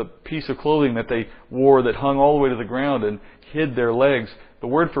 the piece of clothing that they wore that hung all the way to the ground and hid their legs, the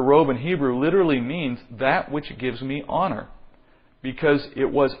word for robe in Hebrew literally means that which gives me honor. Because it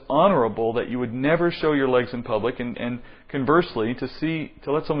was honorable that you would never show your legs in public, and conversely, to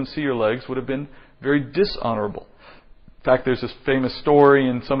let someone see your legs would have been very dishonorable. In fact, there's this famous story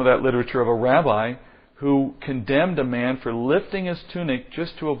in some of that literature of a rabbi who condemned a man for lifting his tunic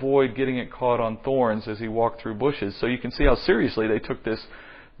just to avoid getting it caught on thorns as he walked through bushes. So you can see how seriously they took this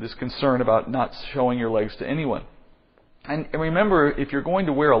concern about not showing your legs to anyone. And remember, if you're going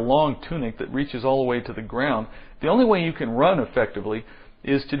to wear a long tunic that reaches all the way to the ground, the only way you can run effectively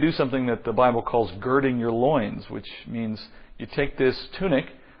is to do something that the Bible calls girding your loins, which means you take this tunic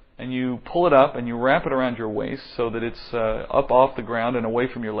and you pull it up and you wrap it around your waist so that it's up off the ground and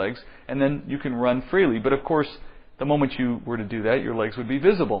away from your legs, and then you can run freely. But of course, the moment you were to do that, your legs would be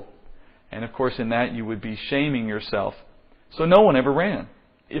visible. And of course, in that you would be shaming yourself. So no one ever ran.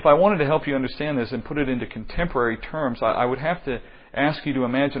 If I wanted to help you understand this and put it into contemporary terms, I would have to ask you to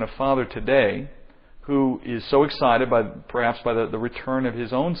imagine a father today who is so excited perhaps by the return of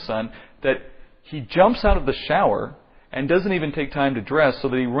his own son that he jumps out of the shower and doesn't even take time to dress, so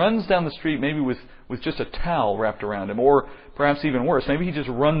that he runs down the street maybe with just a towel wrapped around him, or perhaps even worse, maybe he just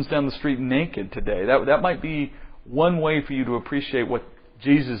runs down the street naked today. That might be one way for you to appreciate what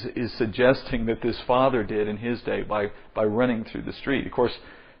Jesus is suggesting that this father did in his day by running through the street. Of course,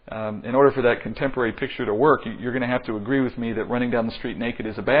 in order for that contemporary picture to work, you're going to have to agree with me that running down the street naked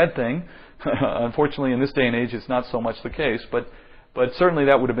is a bad thing. Unfortunately, in this day and age, it's not so much the case, but certainly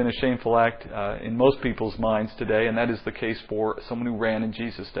that would have been a shameful act in most people's minds today, and that is the case for someone who ran in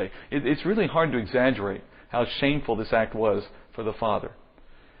Jesus' day. It's really hard to exaggerate how shameful this act was for the father.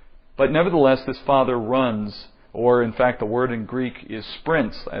 But nevertheless, this father runs, or in fact the word in Greek is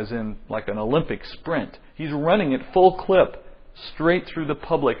sprints, as in like an Olympic sprint. He's running at full clip straight through the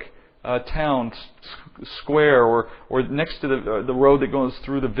public town square, or next to the road that goes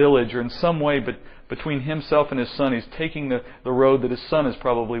through the village, or in some way, but between himself and his son, he's taking the road that his son is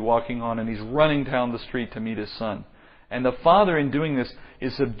probably walking on, and he's running down the street to meet his son. And the father, in doing this,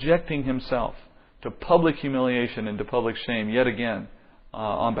 is subjecting himself to public humiliation and to public shame yet again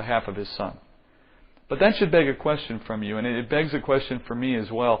on behalf of his son. But that should beg a question from you, and it begs a question for me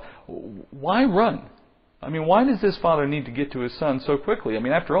as well. Why run? I mean, why does this father need to get to his son so quickly? I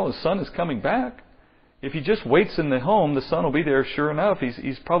mean, after all, his son is coming back. If he just waits in the home, the son will be there sure enough.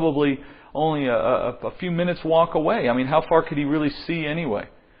 He's probably only a few minutes walk away. I mean, how far could he really see anyway?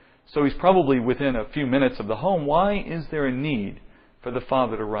 So he's probably within a few minutes of the home. Why is there a need for the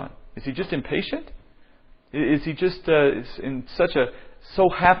father to run? Is he just impatient? Is he just so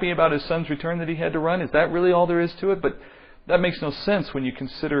happy about his son's return that he had to run? Is that really all there is to it? But that makes no sense when you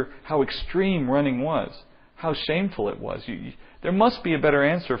consider how extreme running was, how shameful it was. There must be a better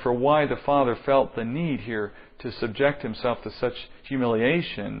answer for why the father felt the need here to subject himself to such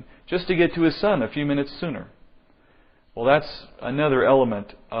humiliation just to get to his son a few minutes sooner. Well, that's another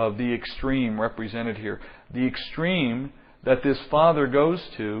element of the extreme represented here. The extreme that this father goes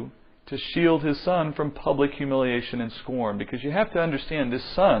to shield his son from public humiliation and scorn. Because you have to understand, this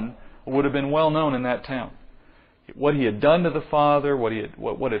son would have been well known in that town. What he had done to the father,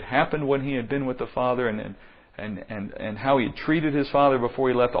 what had happened when he had been with the father, and how he had treated his father before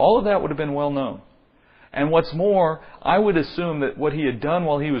he left, all of that would have been well known. And what's more, I would assume that what he had done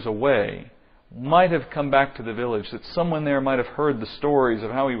while he was away might have come back to the village, that someone there might have heard the stories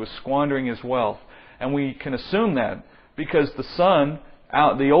of how he was squandering his wealth. And we can assume that because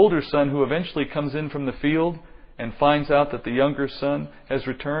the older son who eventually comes in from the field and finds out that the younger son has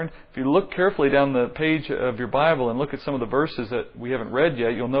returned, if you look carefully down the page of your Bible and look at some of the verses that we haven't read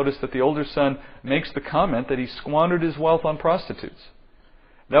yet, you'll notice that the older son makes the comment that he squandered his wealth on prostitutes.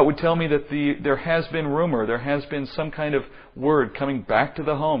 That would tell me that there has been rumor, there has been some kind of word coming back to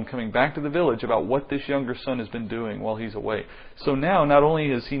the home, coming back to the village about what this younger son has been doing while he's away. So now, not only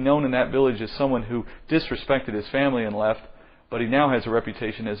is he known in that village as someone who disrespected his family and left, but he now has a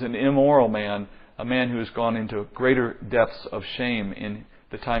reputation as an immoral man, a man who has gone into greater depths of shame in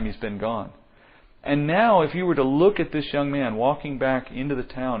the time he's been gone. And now, if you were to look at this young man walking back into the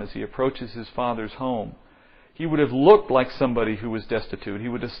town as he approaches his father's home, he would have looked like somebody who was destitute. He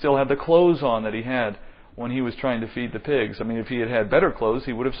would have still had the clothes on that he had when he was trying to feed the pigs. I mean, if he had had better clothes,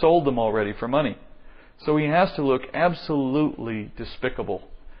 he would have sold them already for money. So he has to look absolutely despicable,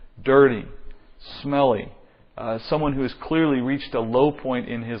 dirty, smelly, someone who has clearly reached a low point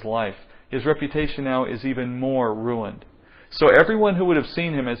in his life. His reputation now is even more ruined. So everyone who would have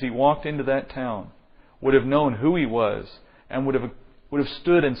seen him as he walked into that town would have known who he was and would have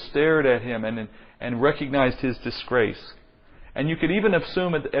stood and stared at him and recognized his disgrace. And you could even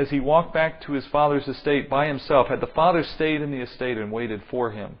assume as he walked back to his father's estate by himself, had the father stayed in the estate and waited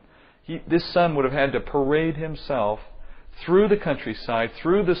for him, this son would have had to parade himself through the countryside,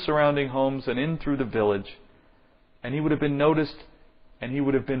 through the surrounding homes, and in through the village. And he would have been noticed, and he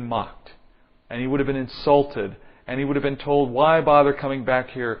would have been mocked, and he would have been insulted, and he would have been told, "Why bother coming back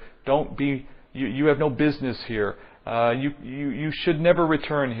here? You have no business here. You should never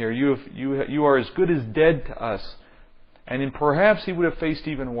return here. You are as good as dead to us." And perhaps he would have faced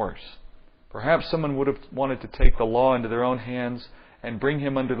even worse. Perhaps someone would have wanted to take the law into their own hands and bring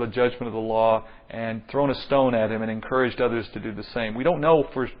him under the judgment of the law and thrown a stone at him and encouraged others to do the same. We don't know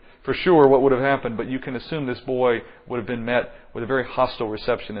for sure what would have happened, but you can assume this boy would have been met with a very hostile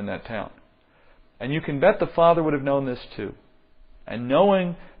reception in that town. And you can bet the father would have known this too. And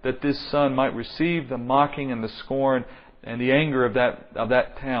knowing that this son might receive the mocking and the scorn and the anger of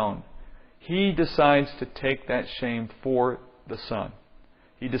that town, he decides to take that shame for the son.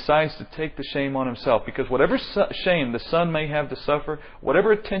 He decides to take the shame on himself, because whatever shame the son may have to suffer,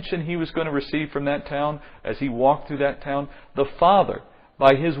 whatever attention he was going to receive from that town as he walked through that town, the father,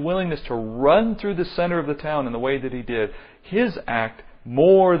 by his willingness to run through the center of the town in the way that he did, his act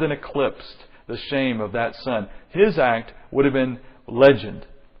more than eclipsed the shame of that son. His act would have been legend.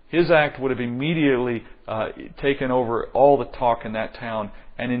 His act would have immediately taken over all the talk in that town.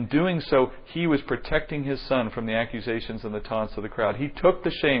 And in doing so, he was protecting his son from the accusations and the taunts of the crowd. He took the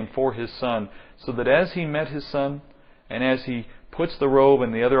shame for his son, so that as he met his son, and as he puts the robe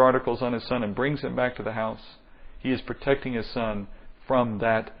and the other articles on his son and brings him back to the house, he is protecting his son from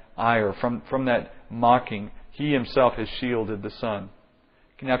that ire, from that mocking. He himself has shielded the son.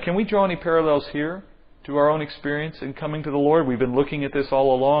 Now, can we draw any parallels here to our own experience in coming to the Lord? We've been looking at this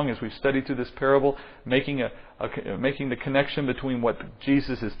all along as we've studied through this parable, making the connection between what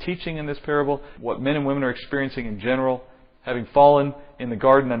Jesus is teaching in this parable, what men and women are experiencing in general, having fallen in the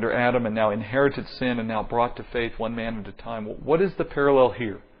garden under Adam and now inherited sin and now brought to faith one man at a time. What is the parallel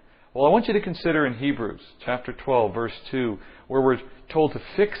here? Well, I want you to consider in Hebrews chapter 12, verse 2, where we're told to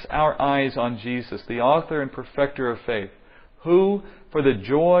fix our eyes on Jesus, the author and perfecter of faith, who, for the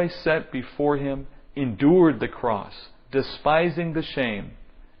joy set before him, endured the cross, despising the shame,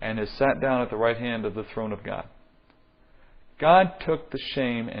 and has sat down at the right hand of the throne of God. God took the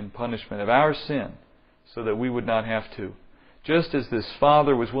shame and punishment of our sin so that we would not have to. Just as this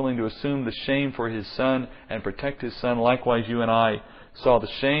father was willing to assume the shame for his son and protect his son, likewise you and I saw the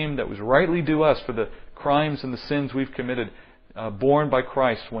shame that was rightly due us for the crimes and the sins we've committed, borne by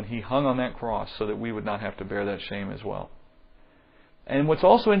Christ when he hung on that cross, so that we would not have to bear that shame as well. And what's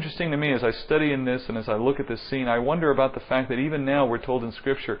also interesting to me as I study in this and as I look at this scene, I wonder about the fact that even now we're told in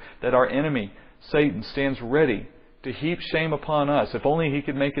Scripture that our enemy, Satan, stands ready to heap shame upon us, if only he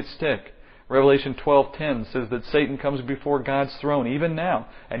could make it stick. Revelation 12:10 says that Satan comes before God's throne even now,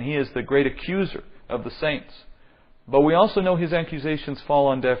 and he is the great accuser of the saints. But we also know his accusations fall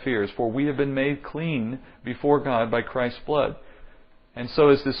on deaf ears, for we have been made clean before God by Christ's blood. And so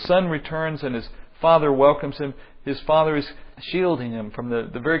as the son returns and his father welcomes him, his father is shielding him from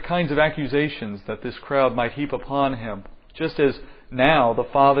the very kinds of accusations that this crowd might heap upon him. Just as now the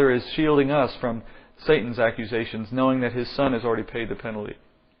father is shielding us from Satan's accusations, knowing that his son has already paid the penalty.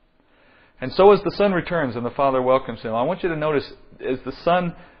 And so as the son returns and the father welcomes him, I want you to notice as the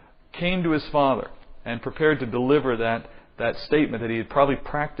son came to his father and prepared to deliver that statement that he had probably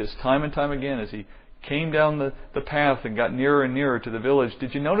practiced time and time again as he came down the path and got nearer and nearer to the village,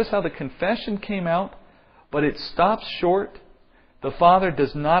 did you notice how the confession came out? But it stops short. The father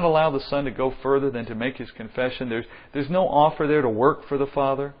does not allow the son to go further than to make his confession. There's no offer there to work for the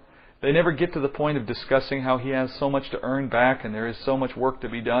father. They never get to the point of discussing how he has so much to earn back and there is so much work to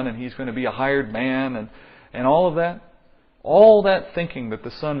be done and he's going to be a hired man and all of that. All that thinking that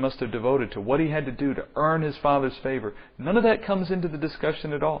the son must have devoted to what he had to do to earn his father's favor, none of that comes into the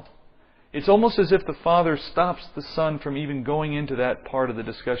discussion at all. It's almost as if the father stops the son from even going into that part of the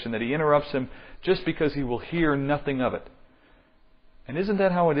discussion, that he interrupts him just because he will hear nothing of it. And isn't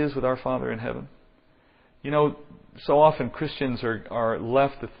that how it is with our Father in heaven? You know, so often Christians are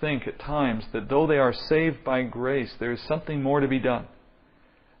left to think at times that though they are saved by grace, there is something more to be done.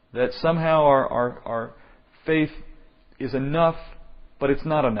 That somehow our faith is enough, but it's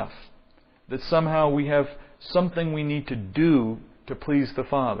not enough. That somehow we have something we need to do to please the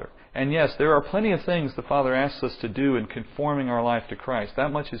Father. And yes, there are plenty of things the Father asks us to do in conforming our life to Christ.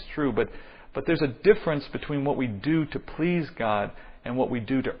 That much is true, but there's a difference between what we do to please God and what we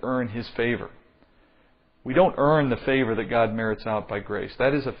do to earn His favor. We don't earn the favor that God merits out by grace.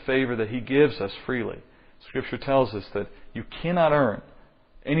 That is a favor that He gives us freely. Scripture tells us that you cannot earn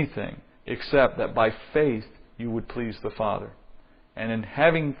anything except that by faith you would please the Father. And in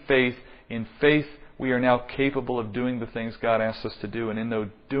having faith, in faith we are now capable of doing the things God asks us to do. And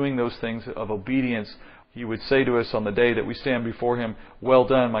in doing those things of obedience, He would say to us on the day that we stand before Him, "Well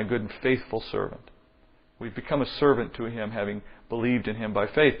done, my good and faithful servant." We've become a servant to Him, having believed in Him by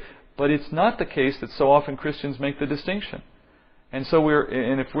faith. But it's not the case that so often Christians make the distinction. And so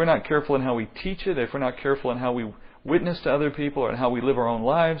if we're not careful in how we teach it, if we're not careful in how we witness to other people, or in how we live our own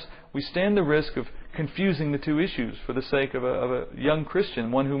lives, we stand the risk of confusing the two issues for the sake of a young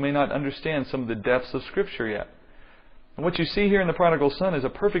Christian, one who may not understand some of the depths of Scripture yet. And what you see here in the prodigal son is a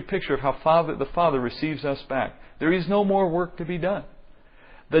perfect picture of how the Father receives us back. There is no more work to be done.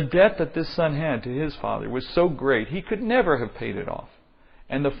 The debt that this son had to his father was so great, he could never have paid it off.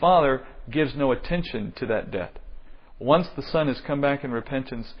 And the Father gives no attention to that debt. Once the son has come back in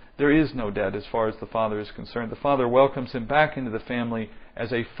repentance, there is no debt as far as the Father is concerned. The Father welcomes him back into the family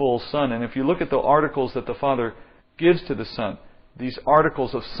as a full son. And if you look at the articles that the Father gives to the son, these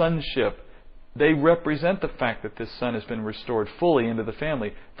articles of sonship, they represent the fact that this son has been restored fully into the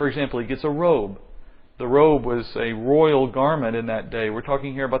family. For example, he gets a robe. The robe was a royal garment in that day. We're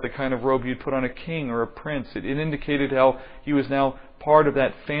talking here about the kind of robe you'd put on a king or a prince. It indicated how he was now part of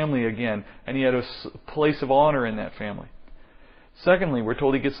that family again, and he had a place of honor in that family. Secondly, we're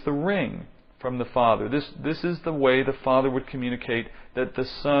told he gets the ring from the Father. This is the way the Father would communicate that the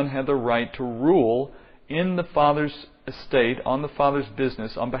Son had the right to rule in the Father's estate, on the Father's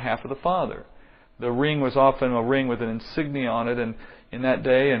business, on behalf of the Father. The ring was often a ring with an insignia on it, and in that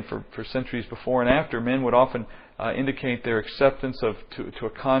day and for centuries before and after, men would often indicate their acceptance to a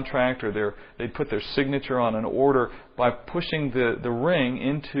contract, or they'd put their signature on an order by pushing the ring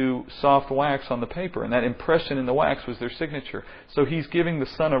into soft wax on the paper, and that impression in the wax was their signature. So he's giving the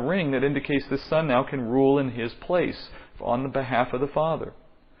Son a ring that indicates the Son now can rule in his place on the behalf of the Father.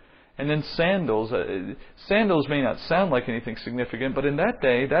 And then sandals. Sandals may not sound like anything significant, but in that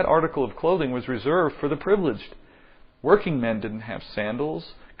day, that article of clothing was reserved for the privileged. Working men didn't have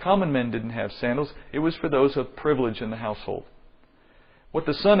sandals. Common men didn't have sandals. It was for those of privilege in the household. What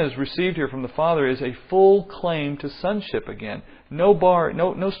the Son has received here from the Father is a full claim to sonship again. No bar,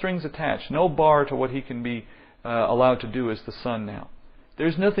 no strings attached. No bar to what he can be allowed to do as the Son now.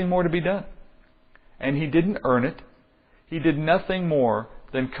 There's nothing more to be done. And he didn't earn it. He did nothing more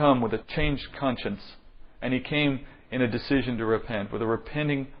than come with a changed conscience. And he came in a decision to repent, with a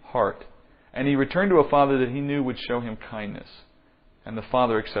repenting heart. And he returned to a Father that he knew would show him kindness. And the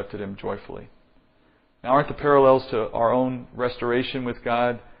Father accepted him joyfully. Now, aren't the parallels to our own restoration with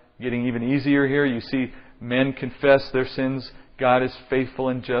God getting even easier here? You see, men confess their sins. God is faithful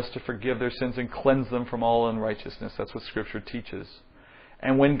and just to forgive their sins and cleanse them from all unrighteousness. That's what Scripture teaches.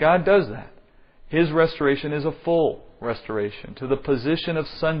 And when God does that, His restoration is a full restoration to the position of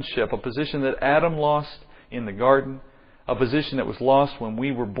sonship, a position that Adam lost in the garden, a position that was lost when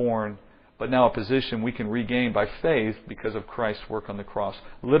we were born, but now a position we can regain by faith because of Christ's work on the cross.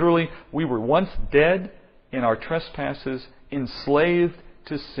 Literally, we were once dead in our trespasses, enslaved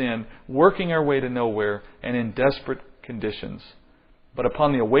to sin, working our way to nowhere, and in desperate conditions. But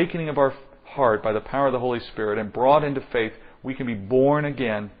upon the awakening of our heart by the power of the Holy Spirit and brought into faith, we can be born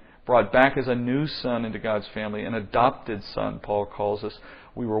again, brought back as a new son into God's family, an adopted son, Paul calls us.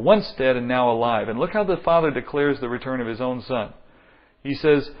 We were once dead and now alive. And look how the Father declares the return of His own Son. He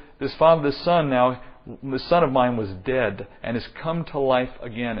says, this Son of mine was dead and has come to life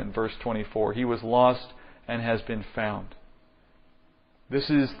again in verse 24. He was lost and has been found.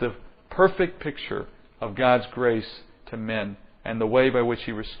 This is the perfect picture of God's grace to men and the way by which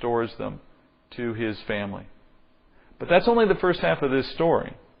He restores them to His family. But that's only the first half of this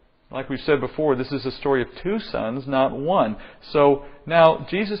story. Like we've said before, this is a story of two sons, not one. So now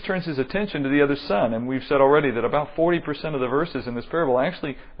Jesus turns his attention to the other son, and we've said already that about 40% of the verses in this parable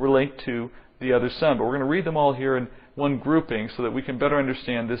actually relate to the other son. But we're going to read them all here in one grouping so that we can better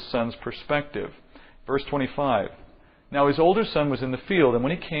understand this son's perspective. Verse 25. Now his older son was in the field, and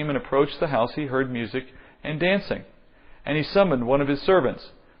when he came and approached the house, he heard music and dancing. And he summoned one of his servants.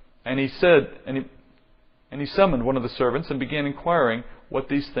 And he summoned one of the servants and began inquiring what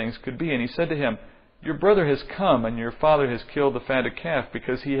these things could be. And he said to him, Your brother has come, and your father has killed the fatted calf,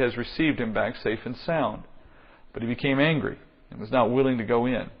 because he has received him back safe and sound. But he became angry and was not willing to go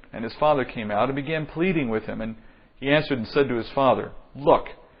in. And his father came out and began pleading with him. And he answered and said to his father, Look,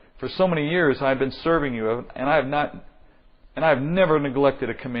 for so many years I have been serving you, and I have never neglected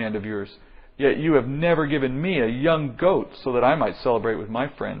a command of yours. Yet you have never given me a young goat so that I might celebrate with my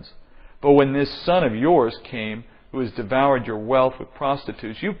friends. But when this son of yours came, who has devoured your wealth with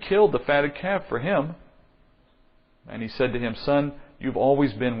prostitutes, you killed the fatted calf for him. And he said to him, Son, you've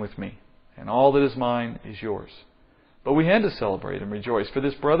always been with me, and all that is mine is yours. But we had to celebrate and rejoice, for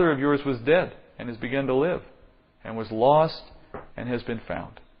this brother of yours was dead and has begun to live, and was lost and has been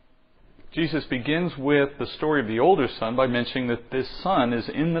found. Jesus begins with the story of the older son by mentioning that this son is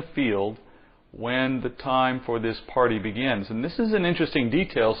in the field when the time for this party begins. And this is an interesting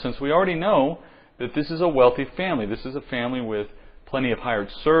detail, since we already know that this is a wealthy family. This is a family with plenty of hired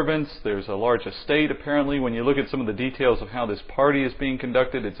servants. There's a large estate, apparently. When you look at some of the details of how this party is being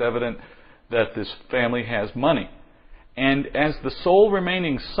conducted, it's evident that this family has money. And as the sole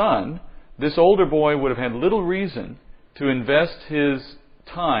remaining son, this older boy would have had little reason to invest his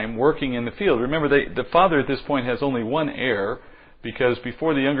time working in the field. Remember, the father at this point has only one heir, because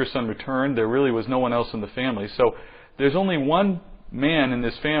before the younger son returned, there really was no one else in the family. So there's only one man in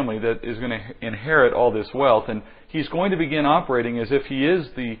this family that is going to inherit all this wealth, and he's going to begin operating as if he is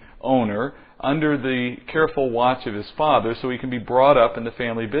the owner, under the careful watch of his father, so he can be brought up in the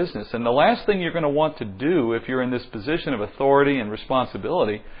family business. And the last thing you're going to want to do if you're in this position of authority and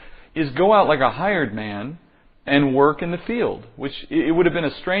responsibility is go out like a hired man and work in the field, which it would have been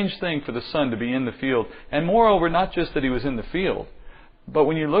a strange thing for the son to be in the field. And moreover, not just that he was in the field, but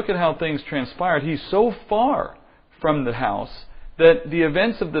when you look at how things transpired, he's so far from the house that the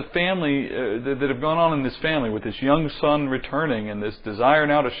events of the family that have gone on in this family, with this young son returning and this desire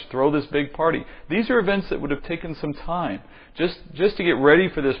now to throw this big party, these are events that would have taken some time. Just to get ready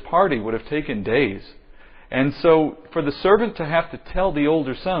for this party would have taken days. And so for the servant to have to tell the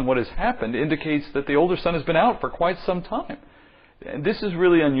older son what has happened indicates that the older son has been out for quite some time. And this is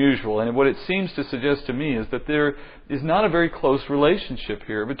really unusual, and what it seems to suggest to me is that there is not a very close relationship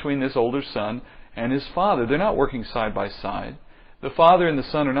here between this older son and his father. They're not working side by side. The father and the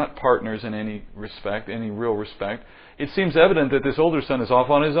son are not partners in any respect, any real respect. It seems evident that this older son is off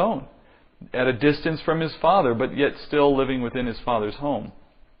on his own, at a distance from his father, but yet still living within his father's home.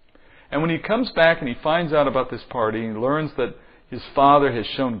 And when he comes back and he finds out about this party, he learns that his father has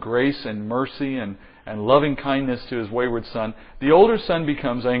shown grace and mercy and loving kindness to his wayward son, the older son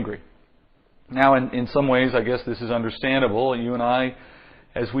becomes angry. Now, in some ways, I guess this is understandable. You and I,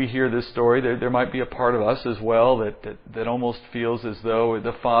 as we hear this story, there might be a part of us as well that almost feels as though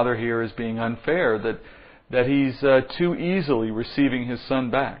the father here is being unfair, that he's too easily receiving his son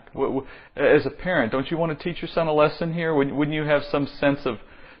back. As a parent, don't you want to teach your son a lesson here? Wouldn't you have some sense of,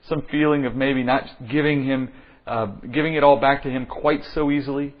 some feeling of maybe not giving it all back to him quite so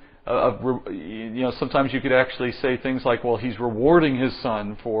easily? Sometimes you could actually say things like, well, he's rewarding his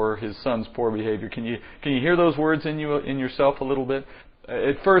son for his son's poor behavior. Can you hear those words in yourself a little bit?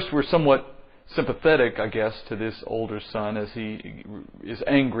 At first, we're somewhat sympathetic, I guess, to this older son as he is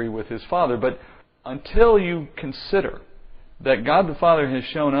angry with his father. But until you consider that God the Father has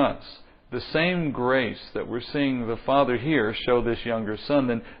shown us the same grace that we're seeing the father here show this younger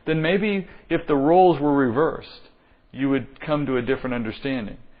son, then maybe if the roles were reversed, you would come to a different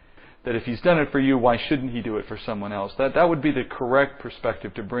understanding. That if he's done it for you, why shouldn't he do it for someone else? That would be the correct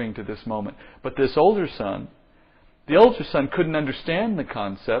perspective to bring to this moment. But the older son couldn't understand the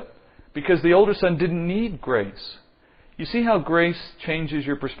concept because the older son didn't need grace. You see how grace changes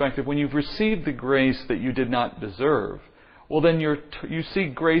your perspective? When you've received the grace that you did not deserve, well, then you see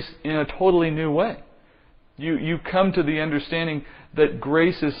grace in a totally new way. You come to the understanding that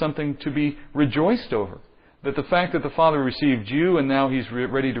grace is something to be rejoiced over. That the fact that the Father received you and now He's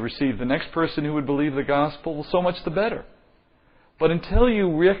ready to receive the next person who would believe the gospel, well, so much the better. But until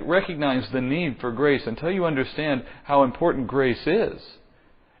you recognize the need for grace, until you understand how important grace is,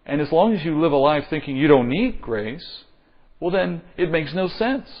 and as long as you live a life thinking you don't need grace, well, then it makes no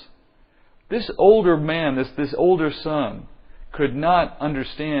sense. This older man, this older son, could not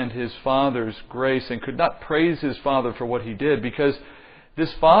understand his father's grace and could not praise his father for what he did, because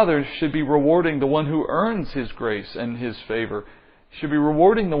this father should be rewarding the one who earns his grace and his favor. He should be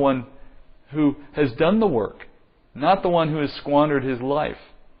rewarding the one who has done the work, not the one who has squandered his life.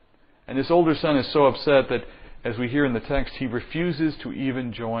 And this older son is so upset that, as we hear in the text, he refuses to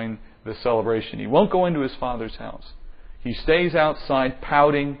even join the celebration. He won't go into his father's house. He stays outside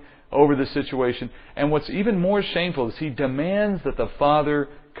pouting over the situation. And what's even more shameful is he demands that the father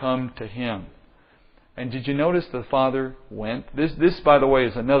come to him. And did you notice the father went? This, by the way,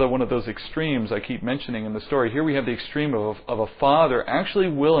 is another one of those extremes I keep mentioning in the story. Here we have the extreme of a father actually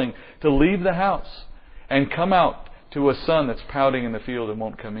willing to leave the house and come out to a son that's pouting in the field and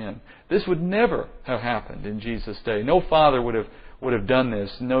won't come in. This would never have happened in Jesus' day. No father would have done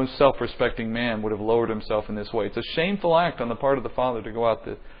this. No self-respecting man would have lowered himself in this way. It's a shameful act on the part of the father to go out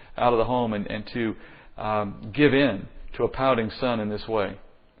of the home and to give in to a pouting son in this way.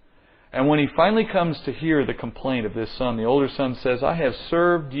 And when he finally comes to hear the complaint of this son, the older son says, "I have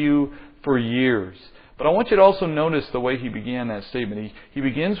served you for years." But I want you to also notice the way he began that statement. He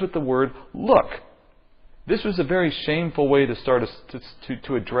begins with the word, "Look." This was a very shameful way to start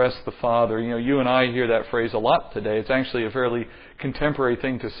to address the father. You know, you and I hear that phrase a lot today. It's actually a fairly contemporary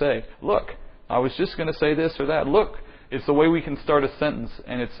thing to say. Look, I was just going to say this or that. Look, it's the way we can start a sentence,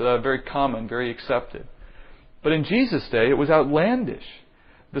 and it's very common, very accepted. But in Jesus' day, it was outlandish.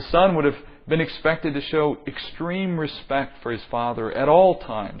 The son would have been expected to show extreme respect for his father at all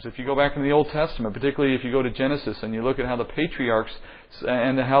times. If you go back in the Old Testament, particularly if you go to Genesis and you look at how the patriarchs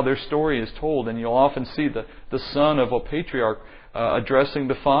and how their story is told, and you'll often see the son of a patriarch addressing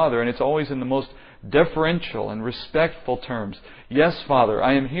the father, and it's always in the most deferential and respectful terms. "Yes, Father,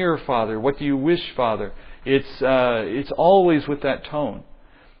 I am here, Father. What do you wish, Father?" It's always with that tone.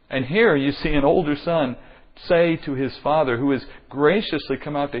 And here you see an older son say to his father, who has graciously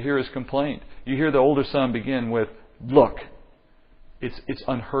come out to hear his complaint. You hear the older son begin with, "Look." It's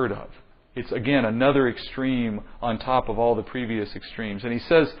unheard of. It's, again, another extreme on top of all the previous extremes. And he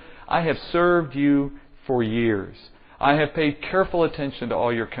says, "I have served you for years. I have paid careful attention to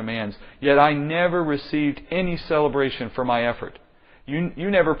all your commands, yet I never received any celebration for my effort. You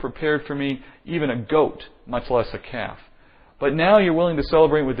never prepared for me even a goat, much less a calf. But now you're willing to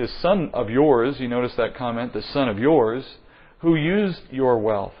celebrate with this son of yours," you notice that comment, "the son of yours, who used your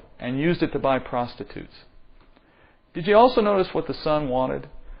wealth and used it to buy prostitutes." Did you also notice what the son wanted?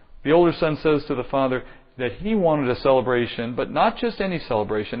 The older son says to the father that he wanted a celebration, but not just any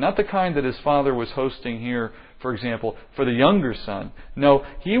celebration, not the kind that his father was hosting here, for example, for the younger son. No,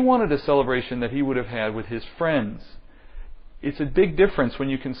 he wanted a celebration that he would have had with his friends. It's a big difference when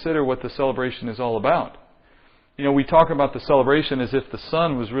you consider what the celebration is all about. You know, we talk about the celebration as if the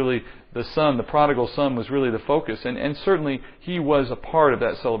son was really the son, the prodigal son was really the focus. And certainly he was a part of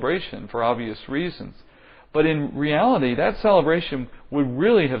that celebration for obvious reasons. But in reality, that celebration would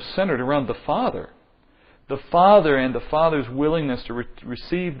really have centered around the father. The father and the father's willingness to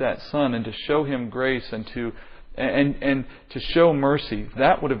receive that son and to show him grace and to show mercy,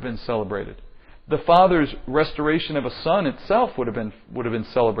 that would have been celebrated. The father's restoration of a son itself would have been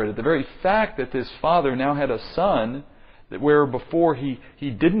celebrated. The very fact that this father now had a son, that where before he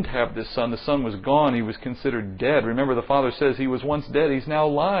didn't have this son, the son was gone, he was considered dead. Remember, the father says, "He was once dead, he's now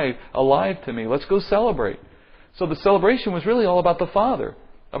alive to me. Let's go celebrate." So the celebration was really all about the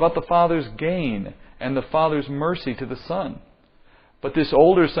father's gain and the father's mercy to the son. But this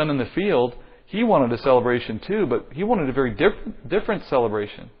older son in the field, he wanted a celebration too, but he wanted a very different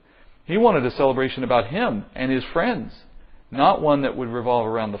celebration. He wanted a celebration about him and his friends, not one that would revolve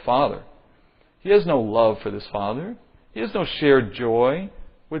around the father. He has no love for this father. He has no shared joy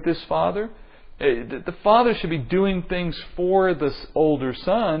with this father. The father should be doing things for this older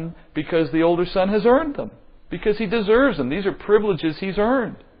son because the older son has earned them, because he deserves them. These are privileges he's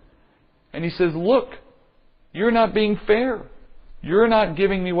earned. And he says, "Look, you're not being fair. You're not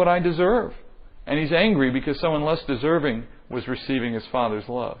giving me what I deserve." And he's angry because someone less deserving was receiving his father's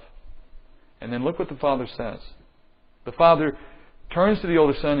love. And then look what the father says. The father turns to the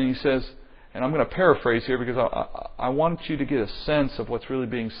older son and he says, and I'm going to paraphrase here because I want you to get a sense of what's really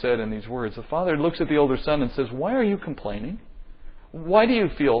being said in these words. The father looks at the older son and says, "Why are you complaining? Why do you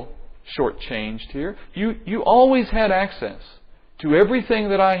feel shortchanged here? You always had access to everything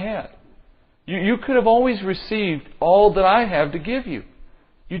that I had. You could have always received all that I have to give you.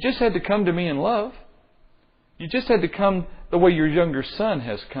 You just had to come to me in love. You just had to come the way your younger son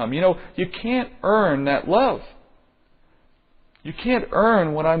has come. You know, you can't earn that love. You can't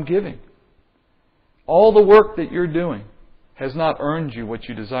earn what I'm giving. All the work that you're doing has not earned you what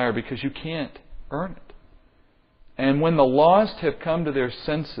you desire because you can't earn it. And when the lost have come to their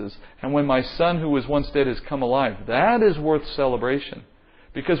senses, and when my son who was once dead has come alive, that is worth celebration.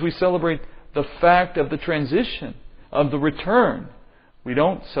 Because we celebrate the fact of the transition, of the return. We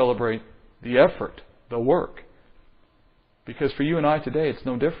don't celebrate the effort, the work. Because for you and I today, it's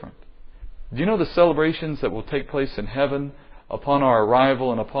no different. Do you know the celebrations that will take place in heaven upon our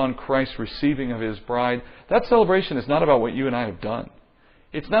arrival and upon Christ's receiving of His bride? That celebration is not about what you and I have done.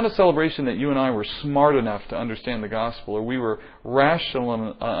 It's not a celebration that you and I were smart enough to understand the gospel, or we were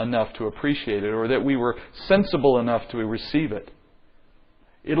rational enough to appreciate it, or that we were sensible enough to receive it.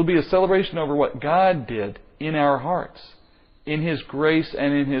 It'll be a celebration over what God did in our hearts, in His grace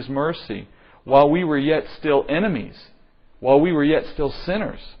and in His mercy, while we were yet still enemies, while we were yet still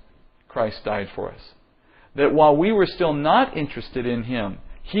sinners. Christ died for us. That while we were still not interested in Him,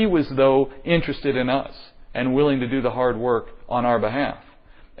 He was, though, interested in us and willing to do the hard work on our behalf.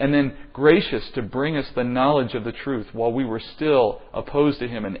 And then gracious to bring us the knowledge of the truth while we were still opposed to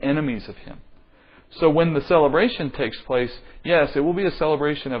Him and enemies of Him. So when the celebration takes place, yes, it will be a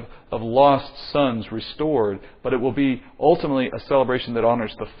celebration of lost sons restored, but it will be ultimately a celebration that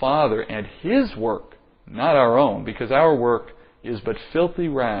honors the Father and His work, not our own, because our work is but filthy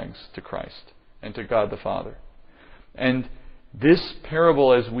rags to Christ and to God the Father. And this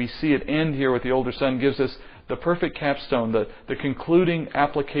parable, as we see it end here with the older son, gives us the perfect capstone, the concluding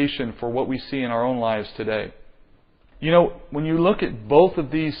application for what we see in our own lives today. You know, when you look at both of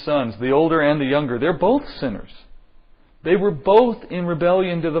these sons, the older and the younger, they're both sinners. They were both in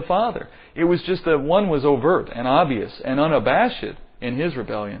rebellion to the Father. It was just that one was overt and obvious and unabashed in his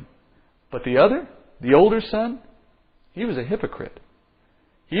rebellion. But the other, the older son, he was a hypocrite.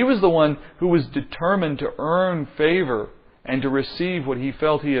 He was the one who was determined to earn favor and to receive what he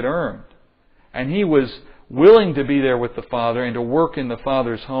felt he had earned. And he was willing to be there with the Father and to work in the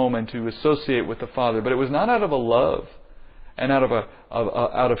Father's home and to associate with the Father. But it was not out of a love and out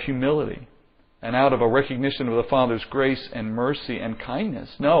of humility and out of a recognition of the Father's grace and mercy and kindness.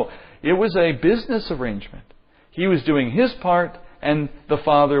 No, it was a business arrangement. He was doing his part and the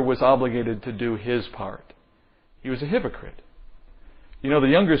Father was obligated to do his part. He was a hypocrite. You know, the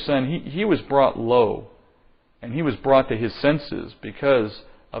younger son, he was brought low. And he was brought to his senses because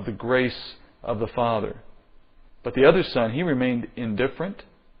of the grace of the Father. But the other son, he remained indifferent.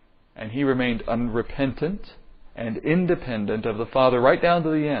 And he remained unrepentant and independent of the Father right down to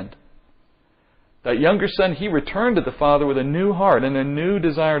the end. That younger son, he returned to the Father with a new heart and a new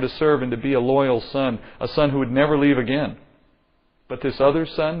desire to serve and to be a loyal son. A son who would never leave again. But this other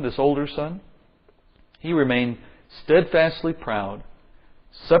son, this older son, he remained steadfastly proud,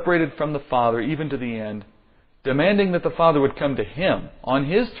 separated from the Father even to the end, demanding that the Father would come to him on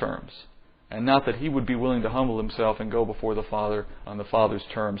his terms, and not that he would be willing to humble himself and go before the Father on the Father's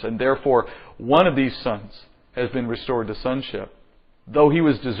terms. And therefore, one of these sons has been restored to sonship, though he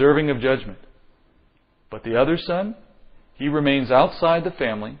was deserving of judgment. But the other son, he remains outside the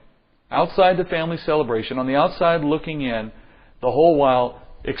family celebration, on the outside looking in, the whole while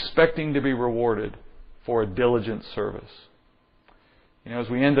expecting to be rewarded for a diligent service. You know, as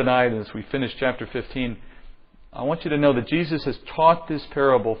we end tonight and as we finish chapter 15, I want you to know that Jesus has taught this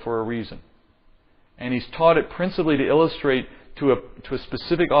parable for a reason. And He's taught it principally to illustrate to a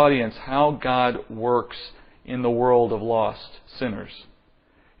specific audience how God works in the world of lost sinners.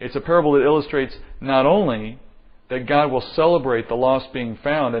 It's a parable that illustrates not only that God will celebrate the lost being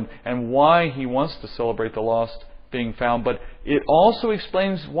found and why He wants to celebrate the lost being found, but it also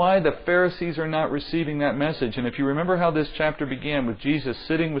explains why the Pharisees are not receiving that message. And if you remember how this chapter began with Jesus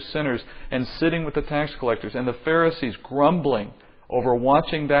sitting with sinners and sitting with the tax collectors and the Pharisees grumbling over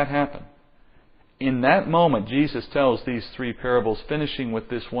watching that happen, in that moment Jesus tells these three parables, finishing with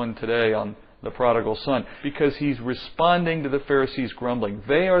this one today on the prodigal son, because He's responding to the Pharisees' grumbling.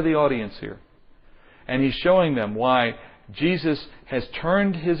 They are the audience here. And He's showing them why Jesus has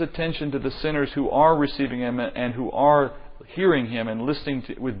turned His attention to the sinners who are receiving Him and who are hearing Him and listening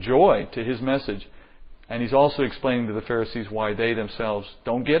with joy to His message. And He's also explaining to the Pharisees why they themselves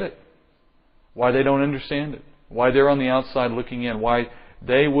don't get it, why they don't understand it, why they're on the outside looking in, why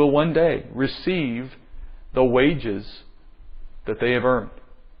they will one day receive the wages that they have earned.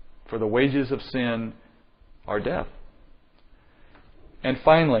 For the wages of sin are death. And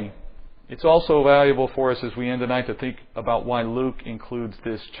finally, it's also valuable for us as we end tonight to think about why Luke includes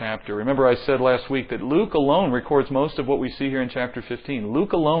this chapter. Remember I said last week that Luke alone records most of what we see here in chapter 15.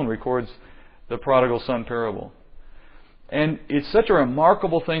 Luke alone records the prodigal son parable. And it's such a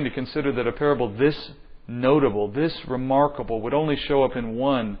remarkable thing to consider that a parable this notable, this remarkable, would only show up in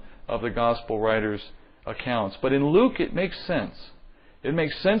one of the gospel writers' accounts. But in Luke it makes sense. It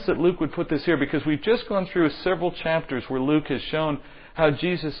makes sense that Luke would put this here because we've just gone through several chapters where Luke has shown how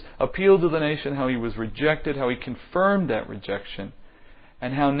Jesus appealed to the nation, how he was rejected, how he confirmed that rejection,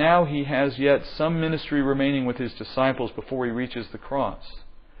 and how now he has yet some ministry remaining with his disciples before he reaches the cross.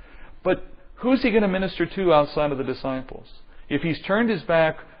 But who's he going to minister to outside of the disciples? If he's turned his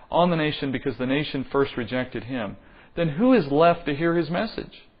back on the nation because the nation first rejected him, then who is left to hear his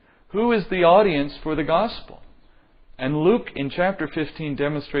message? Who is the audience for the gospel? And Luke in chapter 15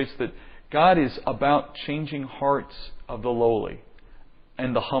 demonstrates that God is about changing hearts of the lowly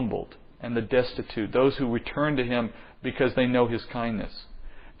and the humbled and the destitute, those who return to Him because they know His kindness.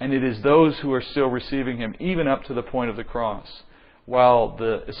 And it is those who are still receiving Him even up to the point of the cross, while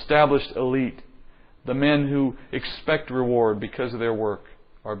the established elite, the men who expect reward because of their work,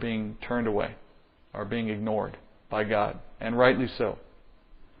 are being turned away, are being ignored by God, and rightly so.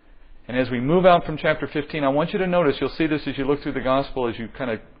 And as we move out from chapter 15, I want you to notice, you'll see this as you look through the gospel, as you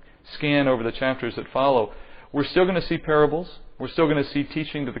kind of scan over the chapters that follow, we're still going to see parables. We're still going to see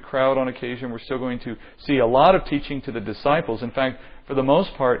teaching to the crowd on occasion. We're still going to see a lot of teaching to the disciples. In fact, for the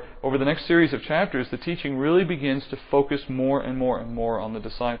most part, over the next series of chapters, the teaching really begins to focus more and more and more on the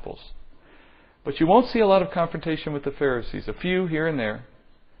disciples. But you won't see a lot of confrontation with the Pharisees, a few here and there.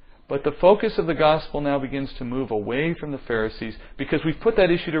 But the focus of the gospel now begins to move away from the Pharisees because we've put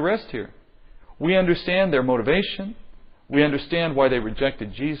that issue to rest here. We understand their motivation. We understand why they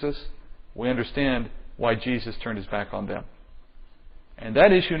rejected Jesus. We understand why Jesus turned His back on them. And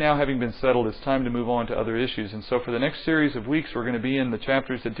that issue now having been settled, it's time to move on to other issues. And so for the next series of weeks, we're going to be in the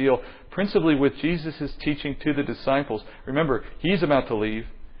chapters that deal principally with Jesus' teaching to the disciples. Remember, He's about to leave.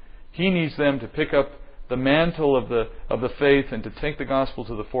 He needs them to pick up the mantle of the faith and to take the gospel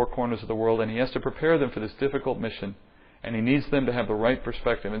to the four corners of the world, and He has to prepare them for this difficult mission, and He needs them to have the right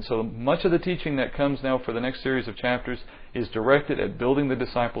perspective. And so much of the teaching that comes now for the next series of chapters is directed at building the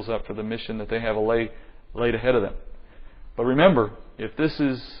disciples up for the mission that they have laid ahead of them. But remember, if this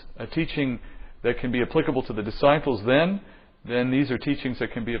is a teaching that can be applicable to the disciples then these are teachings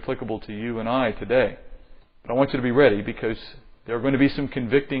that can be applicable to you and I today. But I want you to be ready because there are going to be some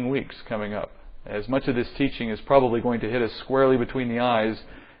convicting weeks coming up. As much of this teaching is probably going to hit us squarely between the eyes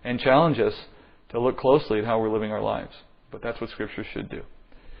and challenge us to look closely at how we're living our lives. But that's what Scripture should do.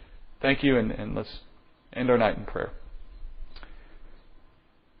 Thank you, and let's end our night in prayer.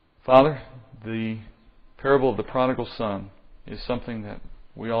 Father, the parable of the prodigal son is something that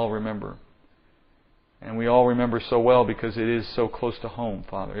we all remember. And we all remember so well because it is so close to home,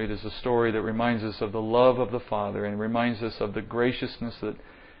 Father. It is a story that reminds us of the love of the Father and reminds us of the graciousness that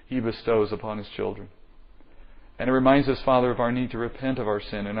He bestows upon His children. And it reminds us, Father, of our need to repent of our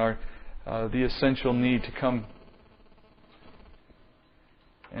sin and the essential need to come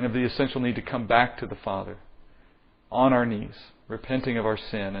back to the Father on our knees, repenting of our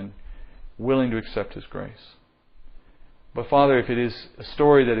sin and willing to accept His grace. But Father, if it is a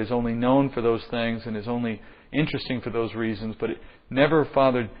story that is only known for those things and is only interesting for those reasons, but it never,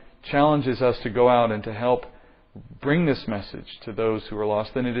 Father, challenges us to go out and to help bring this message to those who are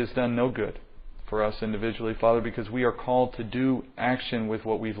lost, then it has done no good for us individually, Father, because we are called to do action with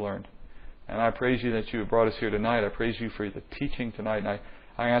what we've learned. And I praise You that You have brought us here tonight. I praise You for the teaching tonight. And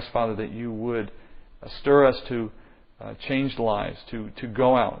I ask, Father, that You would stir us to change lives, to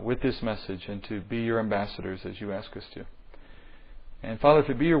go out with this message and to be Your ambassadors as You ask us to. And Father, if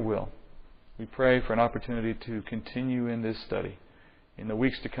it be Your will, we pray for an opportunity to continue in this study in the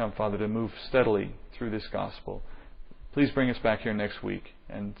weeks to come, Father, to move steadily through this gospel. Please bring us back here next week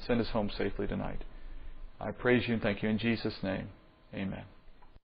and send us home safely tonight. I praise You and thank You in Jesus' name. Amen.